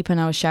really cheap,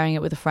 and I was sharing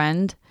it with a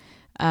friend.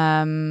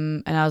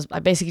 And I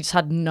basically just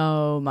had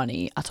no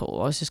money at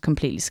all. I was just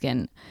completely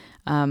skint,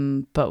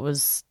 but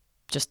was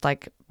just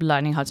like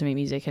learning how to make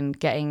music and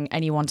getting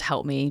anyone to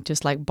help me,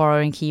 just like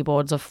borrowing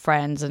keyboards of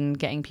friends and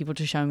getting people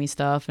to show me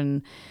stuff,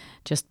 and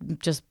just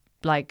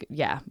like,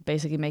 yeah,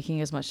 basically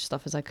making as much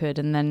stuff as I could.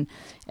 And then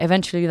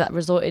eventually that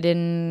resulted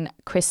in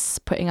Chris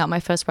putting out my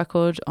first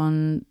record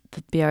on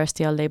the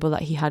BRSTL label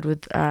that he had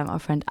with our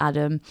friend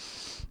Adam.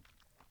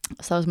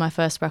 So that was my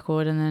first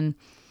record, and then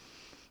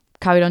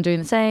carried on doing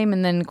the same.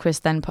 And then Chris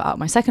then put out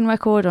my second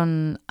record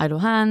on Idle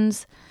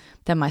Hands,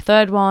 then my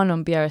third one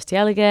on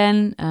BRSTL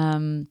again.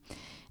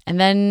 And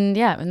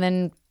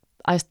then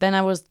I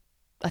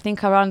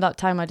think around that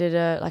time I did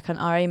an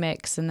RA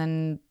mix, and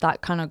then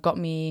that kind of got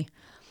me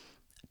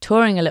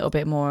touring a little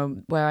bit more,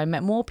 where I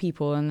met more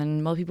people, and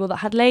then more people that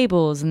had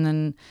labels, and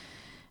then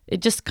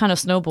it just kind of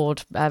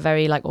snowballed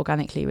very like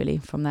organically really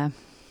from there.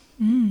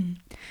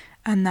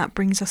 And that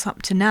brings us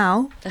up to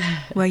now,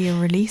 where you're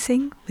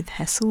releasing with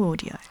Hessel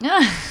Audio.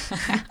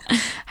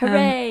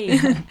 Hooray!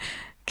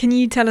 Can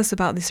you tell us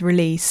about this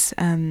release?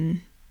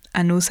 And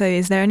also,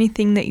 is there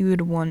anything that you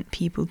would want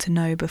people to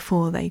know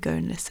before they go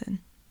and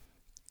listen?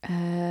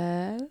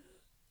 No.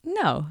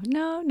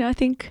 I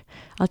think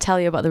I'll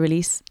tell you about the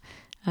release.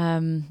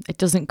 It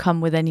doesn't come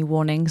with any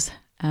warnings.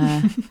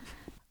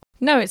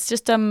 No, it's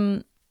just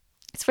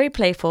it's very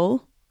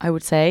playful, I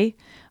would say.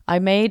 I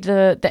made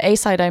the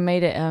A-side. I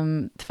made it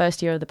the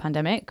first year of the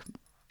pandemic,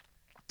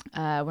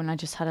 when I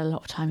just had a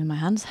lot of time in my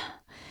hands.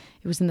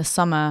 It was in the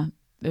summer.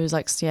 It was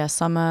like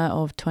summer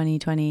of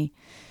 2020,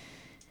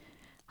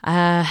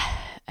 and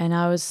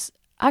I was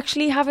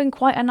actually having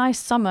quite a nice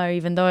summer,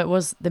 even though it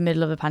was the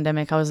middle of the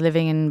pandemic. I was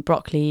living in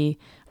Brockley,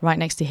 right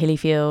next to Hilly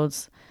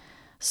Fields,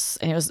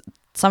 and it was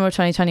summer of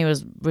 2020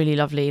 was really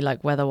lovely,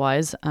 like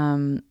weather-wise. So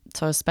I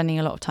was spending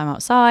a lot of time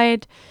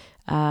outside.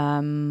 I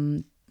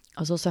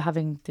was also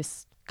having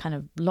this kind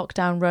of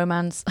lockdown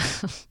romance,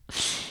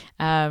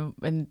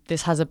 and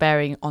this has a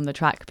bearing on the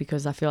track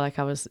because I feel like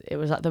it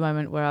was at the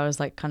moment where I was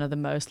like kind of the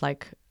most,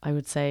 like, I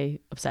would say,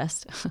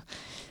 obsessed.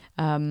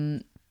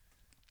 And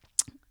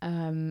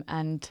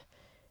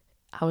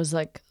I was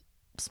like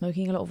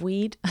smoking a lot of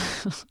weed,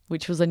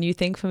 which was a new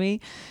thing for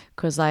me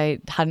because I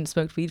hadn't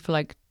smoked weed for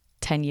like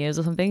 10 years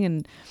or something.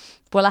 And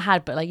well, I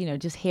had, but like,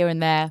 just here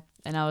and there.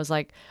 And I was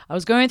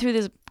going through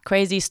this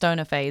crazy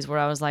stoner phase where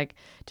I was like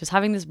just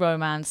having this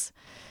romance,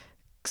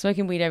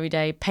 smoking weed every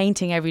day,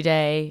 painting every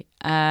day,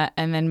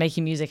 and then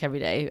making music every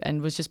day,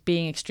 and was just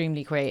being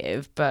extremely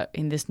creative, but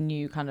in this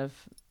new kind of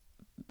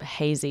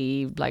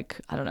hazy, like,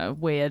 I don't know,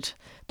 weird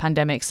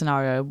pandemic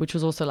scenario, which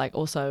was also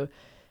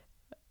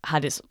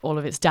had all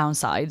of its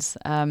downsides.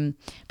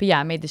 But yeah,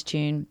 I made this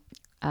tune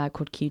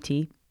called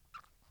QT,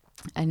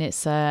 and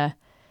it's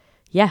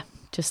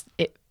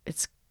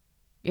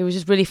it was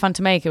just really fun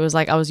to make. It was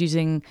like I was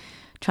trying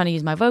to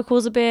use my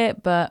vocals a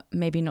bit, but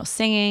maybe not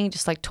singing,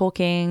 just like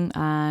talking.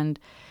 And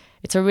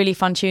it's a really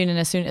fun tune. And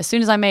as soon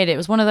as I made it, it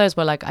was one of those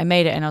where like I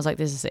made it and I was like,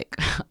 this is sick.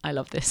 I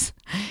love this.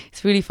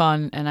 It's really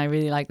fun and I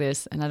really like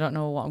this. And I don't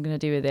know what I'm going to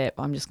do with it,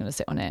 but I'm just going to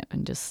sit on it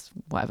and just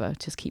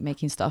keep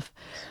making stuff.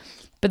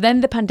 But then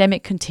the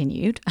pandemic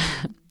continued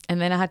and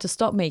then I had to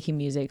stop making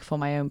music for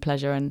my own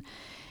pleasure and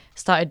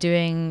started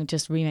doing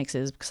just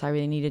remixes because I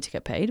really needed to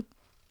get paid.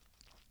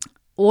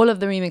 All of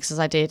the remixes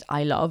I did,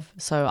 I love.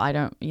 So I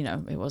don't,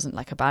 it wasn't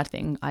like a bad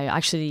thing. I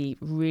actually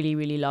really,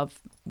 really love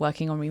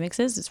working on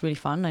remixes. It's really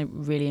fun. I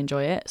really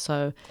enjoy it.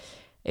 So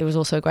it was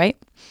also great.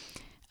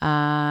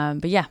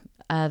 But yeah,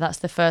 that's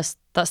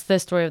the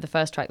story of the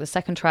first track. The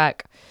second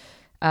track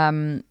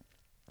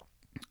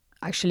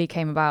actually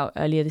came about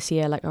earlier this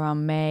year, like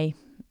around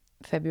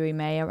February,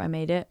 May, I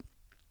made it.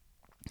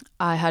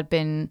 I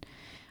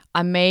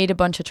made a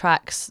bunch of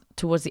tracks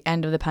towards the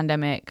end of the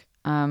pandemic,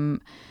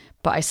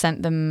 but I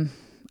sent the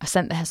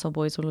Hessel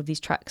Boys all of these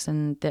tracks,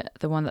 and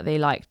the one that they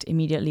liked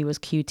immediately was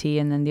QT,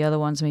 and then the other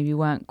ones maybe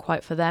weren't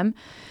quite for them.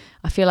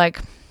 I feel like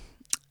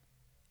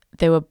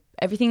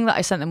everything that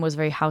I sent them was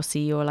very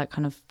housey or like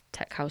kind of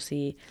tech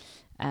housey,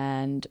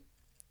 and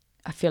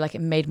I feel like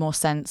it made more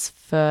sense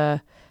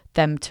for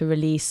them to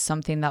release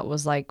something that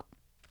was like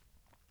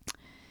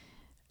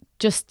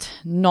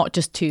not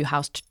just two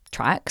house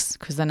tracks,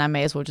 because then I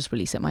may as well just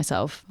release it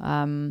myself.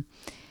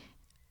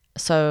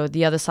 So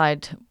the other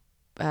side,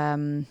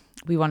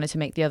 we wanted to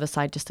make the other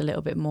side just a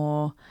little bit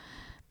more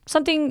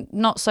something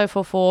not so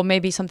 4/4,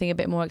 maybe something a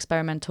bit more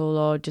experimental,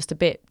 or just a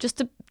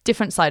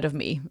different side of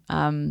me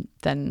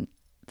than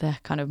the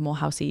kind of more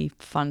housey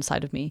fun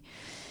side of me.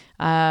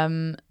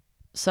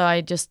 So I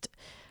just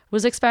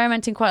was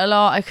experimenting quite a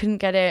lot. I couldn't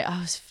get it. I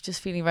was just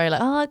feeling very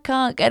like, I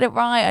can't get it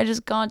right. I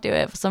just can't do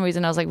it. For some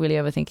reason, I was like really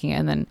overthinking it.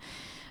 And then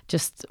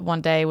just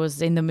one day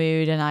was in the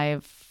mood and I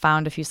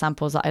found a few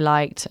samples that I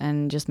liked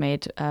and just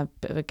made a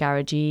bit of a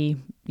garagey,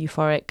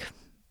 euphoric,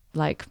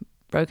 like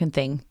broken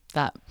thing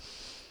that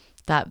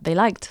they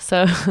liked.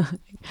 So,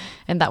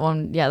 and that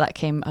one, yeah, that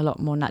came a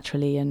lot more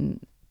naturally. And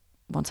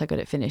once I got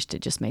it finished,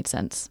 it just made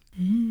sense.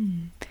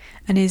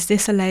 And is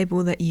this a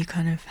label that you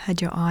kind of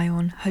had your eye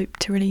on,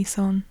 hoped to release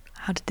on?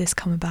 How did this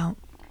come about?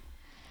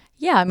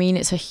 Yeah, I mean,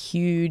 it's a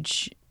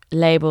huge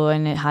label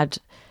and it had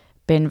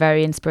been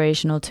very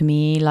inspirational to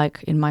me,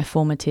 like in my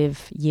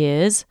formative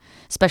years,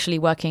 especially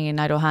working in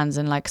Idle Hands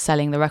and like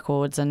selling the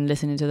records and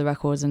listening to the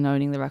records and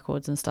owning the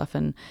records and stuff.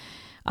 And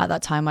at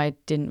that time, I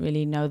didn't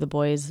really know the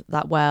boys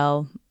that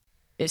well.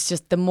 It's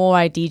just the more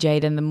I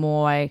DJ'd and the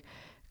more I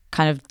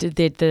kind of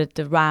did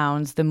the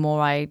rounds, the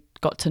more I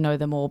got to know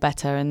them all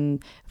better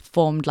and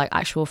formed like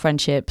actual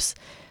friendships,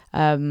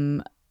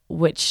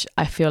 which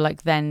I feel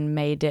like then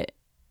made it,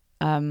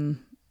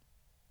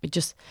 it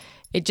just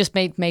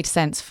made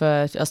sense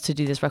for us to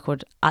do this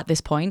record at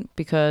this point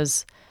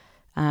because,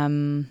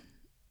 it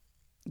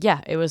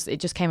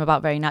just came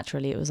about very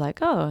naturally. It was like,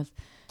 oh,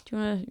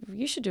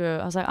 you should do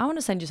I was like, I want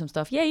to send you some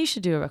stuff. Yeah, you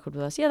should do a record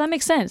with us. Yeah, that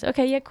makes sense.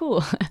 Okay, yeah,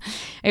 cool.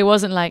 It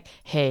wasn't like,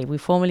 hey, we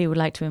formally would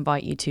like to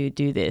invite you to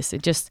do this.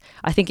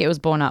 I think it was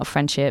born out of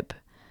friendship,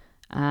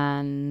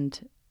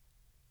 and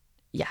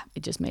yeah,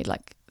 it just made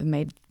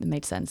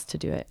sense to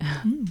do it.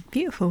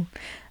 Beautiful.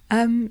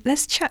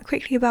 Let's chat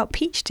quickly about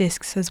Peach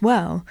Discs as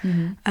well.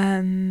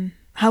 Mm-hmm.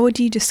 How would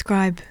you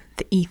describe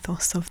the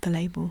ethos of the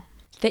label?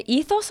 The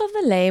ethos of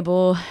the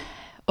label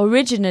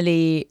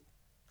originally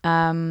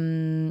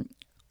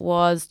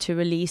was to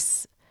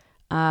release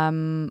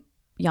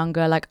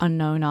younger, like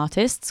unknown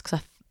artists,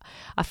 because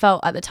I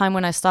felt at the time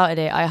when I started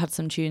it, I had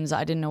some tunes that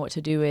I didn't know what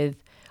to do with.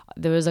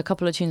 There was a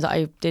couple of tunes that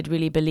I did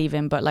really believe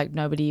in, but like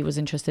nobody was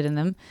interested in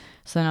them.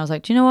 So then I was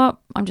like, do you know what?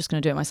 I'm just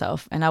going to do it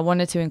myself. And I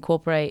wanted to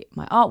incorporate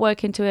my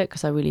artwork into it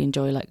because I really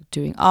enjoy like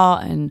doing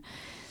art. And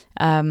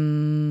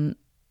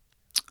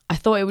I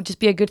thought it would just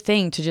be a good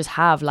thing to just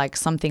have like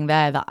something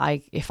there that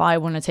if I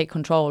want to take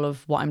control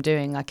of what I'm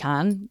doing, I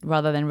can,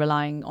 rather than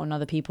relying on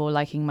other people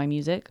liking my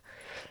music.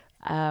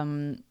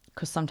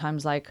 Because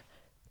sometimes like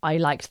I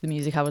liked the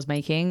music I was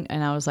making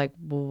and I was like,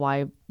 well,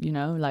 why,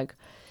 like.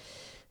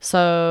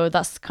 So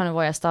that's kind of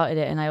why I started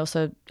it. And I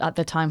also, at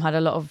the time, had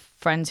a lot of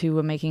friends who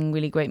were making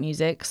really great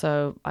music.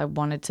 So I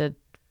wanted to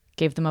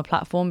give them a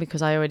platform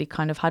because I already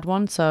kind of had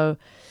one. So,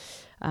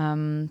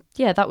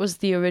 that was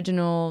the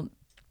original.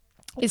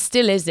 It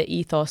still is the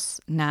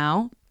ethos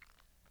now.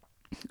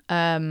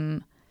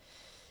 But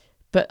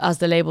as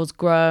the label's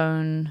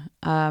grown,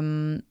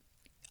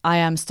 I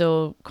am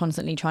still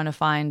constantly trying to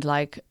find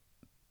like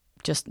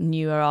just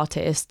newer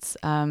artists.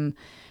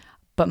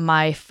 But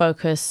my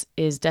focus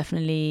is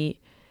definitely,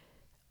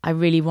 I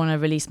really want to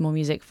release more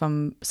music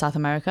from South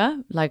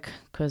America, like,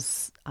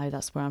 because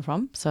that's where I'm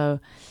from. So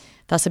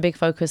that's a big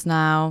focus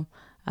now.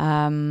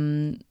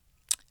 And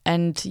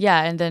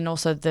then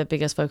also the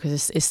biggest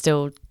focus is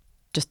still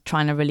just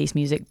trying to release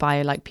music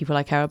by like people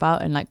I care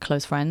about and like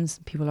close friends,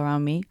 people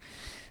around me.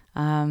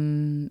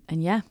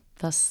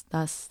 That's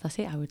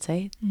it, I would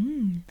say.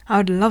 I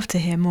would love to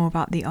hear more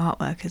about the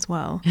artwork as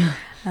well.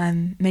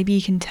 Maybe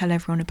you can tell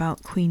everyone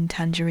about Queen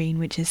Tangerine,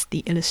 which is the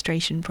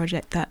illustration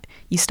project that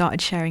you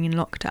started sharing in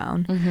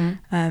lockdown.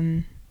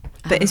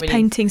 But is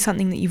painting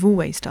something that you've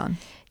always done?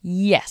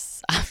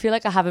 Yes. I feel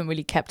like I haven't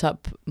really kept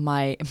up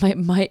my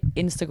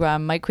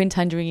Instagram. My Queen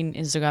Tangerine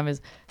Instagram is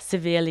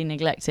severely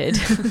neglected.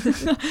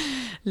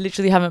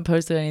 Literally haven't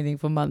posted anything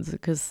for months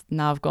because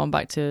now I've gone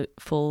back to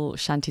full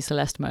Shanti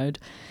Celeste mode.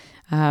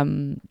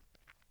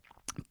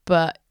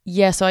 But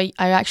yeah, so I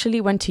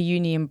actually went to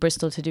uni in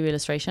Bristol to do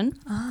illustration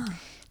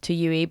to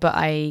UE, but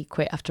I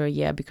quit after a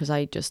year because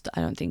I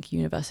don't think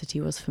university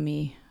was for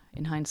me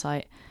in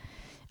hindsight.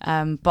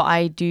 But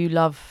I do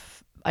love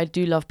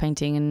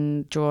painting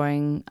and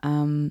drawing,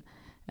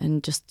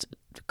 and just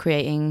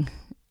creating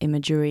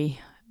imagery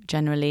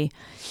generally.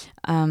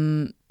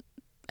 And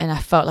I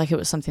felt like it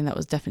was something that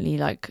was definitely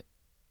like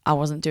I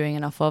wasn't doing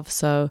enough of.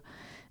 So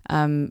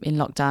in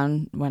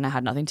lockdown, when I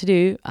had nothing to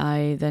do,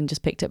 I then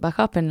just picked it back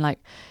up and like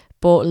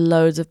bought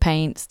loads of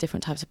paints,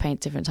 different types of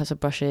paints, different types of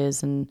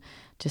brushes, and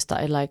just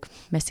started like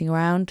messing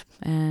around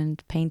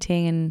and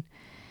painting and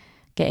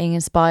getting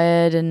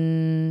inspired,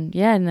 and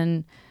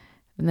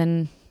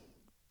then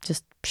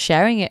just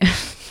sharing it.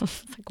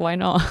 Like, why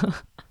not?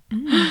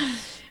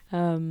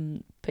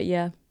 But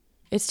yeah,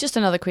 it's just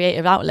another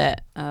creative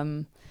outlet.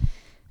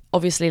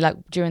 Obviously, like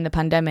during the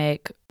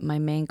pandemic, my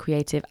main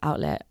creative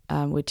outlet,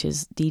 which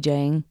is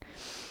DJing,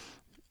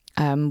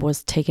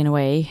 was taken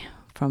away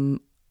from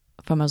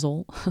us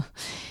all,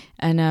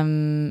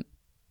 and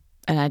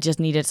I just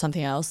needed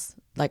something else,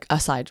 like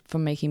aside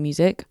from making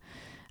music.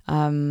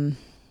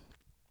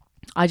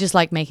 I just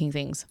like making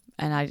things,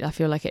 and I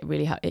feel like it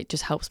really it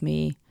just helps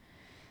me.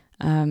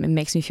 It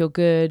makes me feel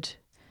good.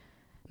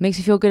 It makes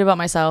me feel good about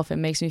myself. It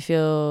makes me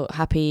feel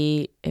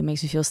happy. It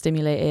makes me feel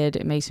stimulated.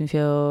 It makes me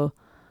feel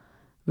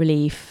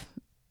relief.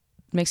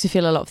 It makes me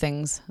feel a lot of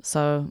things.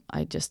 So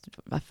I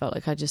felt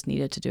like I just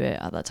needed to do it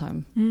at that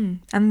time.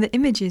 And the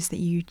images that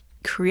you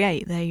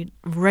create, they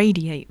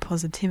radiate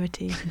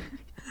positivity.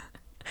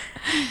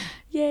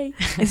 Yay.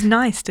 It's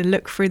nice to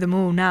look through them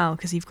all now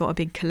because you've got a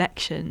big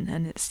collection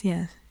and it's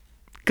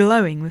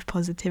glowing with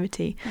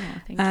positivity.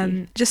 Thank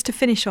you. Just to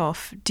finish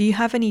off, do you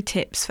have any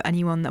tips for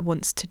anyone that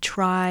wants to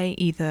try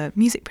either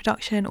music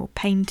production or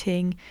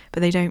painting,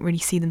 but they don't really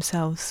see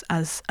themselves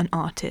as an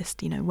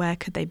artist? Where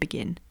could they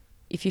begin?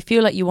 If you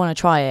feel like you want to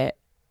try it,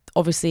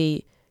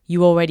 obviously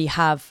you already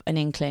have an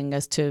inkling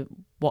as to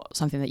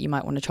something that you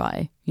might want to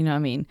try. You know what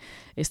I mean?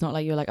 It's not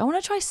like you're like, I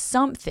want to try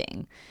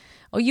something.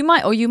 Or you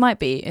might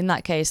be. In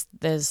that case,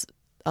 there's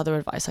other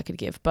advice I could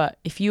give. But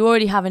if you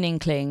already have an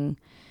inkling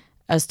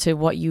as to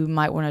what you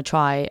might want to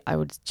try, I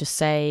would just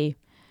say,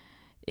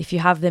 if you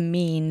have the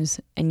means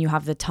and you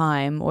have the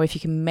time, or if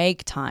you can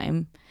make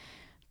time,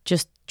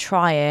 just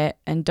try it,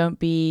 and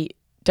don't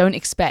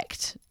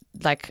expect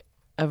like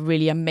a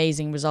really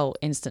amazing result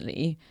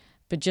instantly,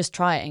 but just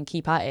try it and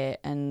keep at it.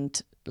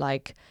 And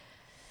like,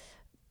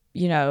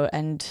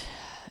 and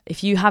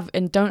if you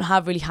don't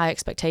have really high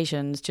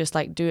expectations, just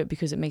like do it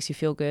because it makes you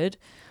feel good.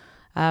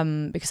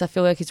 Because I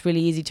feel like it's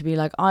really easy to be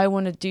like, I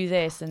want to do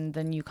this, and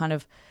then you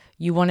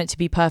want it to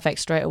be perfect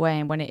straight away,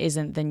 and when it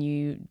isn't, then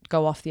you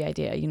go off the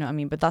idea, you know what I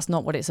mean? But that's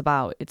not what it's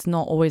about. It's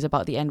not always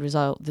about the end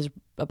result. It's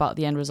about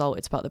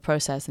the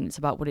process, and it's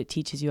about what it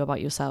teaches you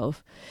about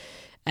yourself.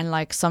 And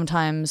like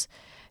sometimes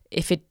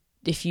if it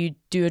if you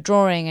do a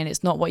drawing and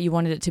it's not what you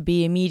wanted it to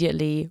be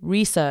immediately,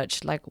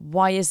 research, like,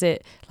 why is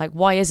it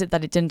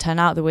that it didn't turn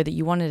out the way that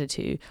you wanted it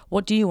to?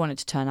 What do you want it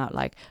to turn out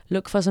like?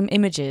 Look for some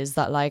images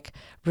that like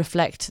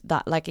reflect,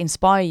 that like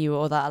inspire you,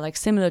 or that are like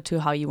similar to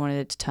how you wanted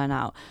it to turn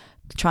out.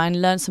 Try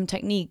and learn some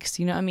techniques,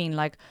 you know what I mean?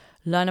 Like,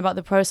 learn about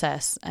the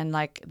process, and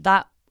like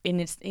that in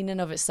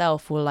and of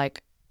itself will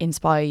like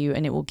inspire you,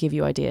 and it will give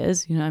you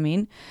ideas, you know what I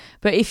mean?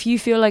 But if you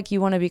feel like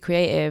you want to be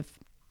creative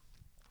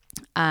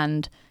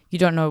and you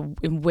don't know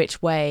in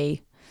which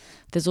way,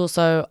 there's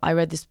also,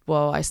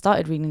 I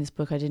started reading this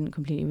book, I didn't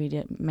completely read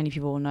it, many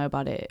people will know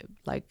about it,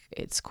 like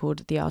it's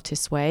called The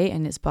Artist's Way,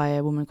 and it's by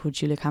a woman called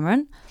Julia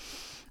Cameron,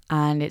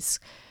 and it's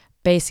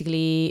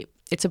basically,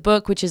 it's a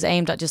book which is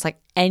aimed at just like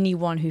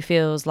anyone who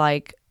feels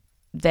like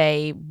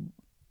they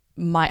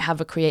might have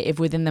a creative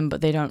within them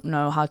but they don't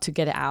know how to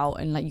get it out.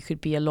 And like, you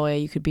could be a lawyer,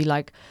 you could be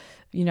like,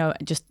 you know,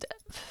 just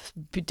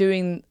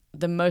doing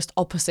the most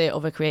opposite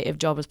of a creative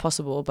job as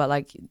possible, but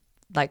like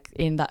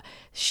in that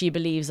she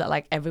believes that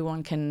like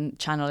everyone can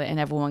channel it and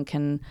everyone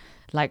can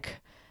like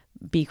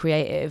be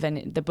creative.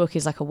 And the book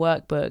is like a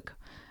workbook,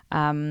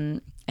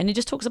 and it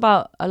just talks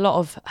about a lot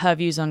of her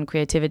views on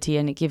creativity,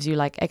 and it gives you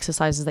like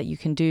exercises that you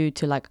can do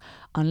to like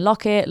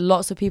unlock it.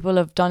 Lots of people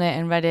have done it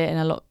and read it,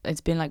 and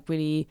it's been like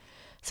really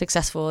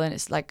successful, and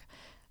it's like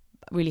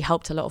really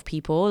helped a lot of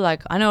people.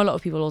 Like, I know a lot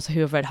of people also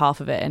who have read half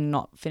of it and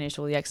not finished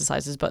all the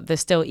exercises, but there's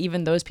still,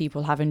 even those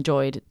people have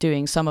enjoyed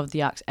doing some of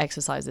the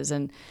exercises.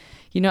 And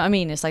you know what I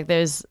mean? It's like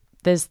there's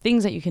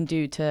things that you can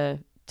do to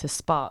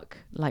spark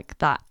like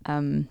that.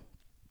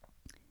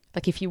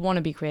 Like if you want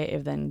to be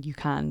creative, then you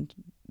can,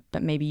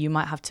 but maybe you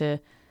might have to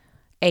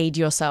aid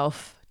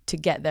yourself to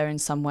get there in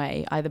some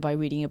way, either by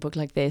reading a book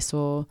like this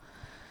or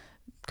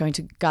going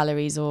to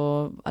galleries,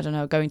 or I don't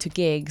know, going to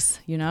gigs,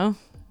 you know?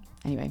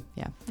 Anyway,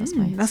 yeah,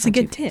 that's a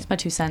good tip. That's my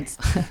 2 cents.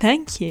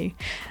 Thank you.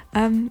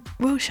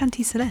 Well,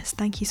 Shanti Celeste,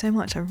 thank you so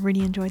much. I really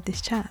enjoyed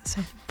this chat.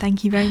 So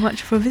thank you very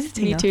much for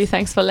visiting Me us. too.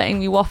 Thanks for letting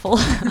me waffle.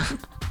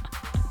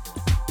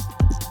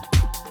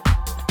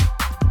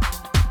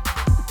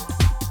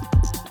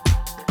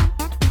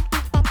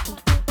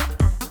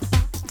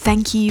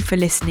 Thank you for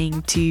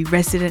listening to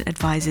Resident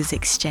Advisors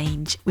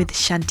Exchange with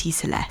Shanti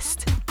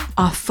Celeste.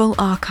 Our full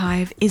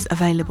archive is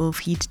available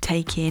for you to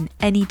take in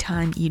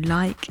anytime you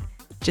like.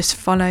 Just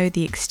follow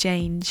the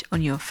exchange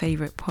on your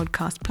favourite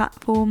podcast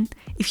platform.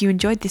 If you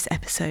enjoyed this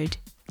episode,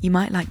 you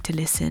might like to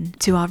listen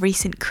to our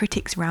recent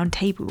Critics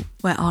Roundtable,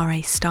 where RA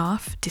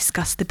staff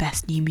discuss the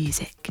best new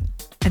music.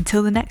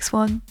 Until the next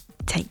one,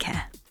 take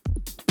care.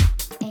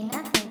 Ain't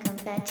nothing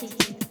compared to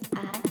you,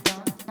 I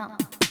don't know.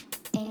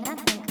 Ain't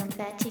nothing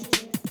compared to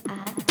you,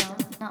 I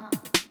don't know.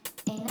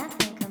 Ain't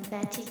nothing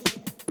compared to you.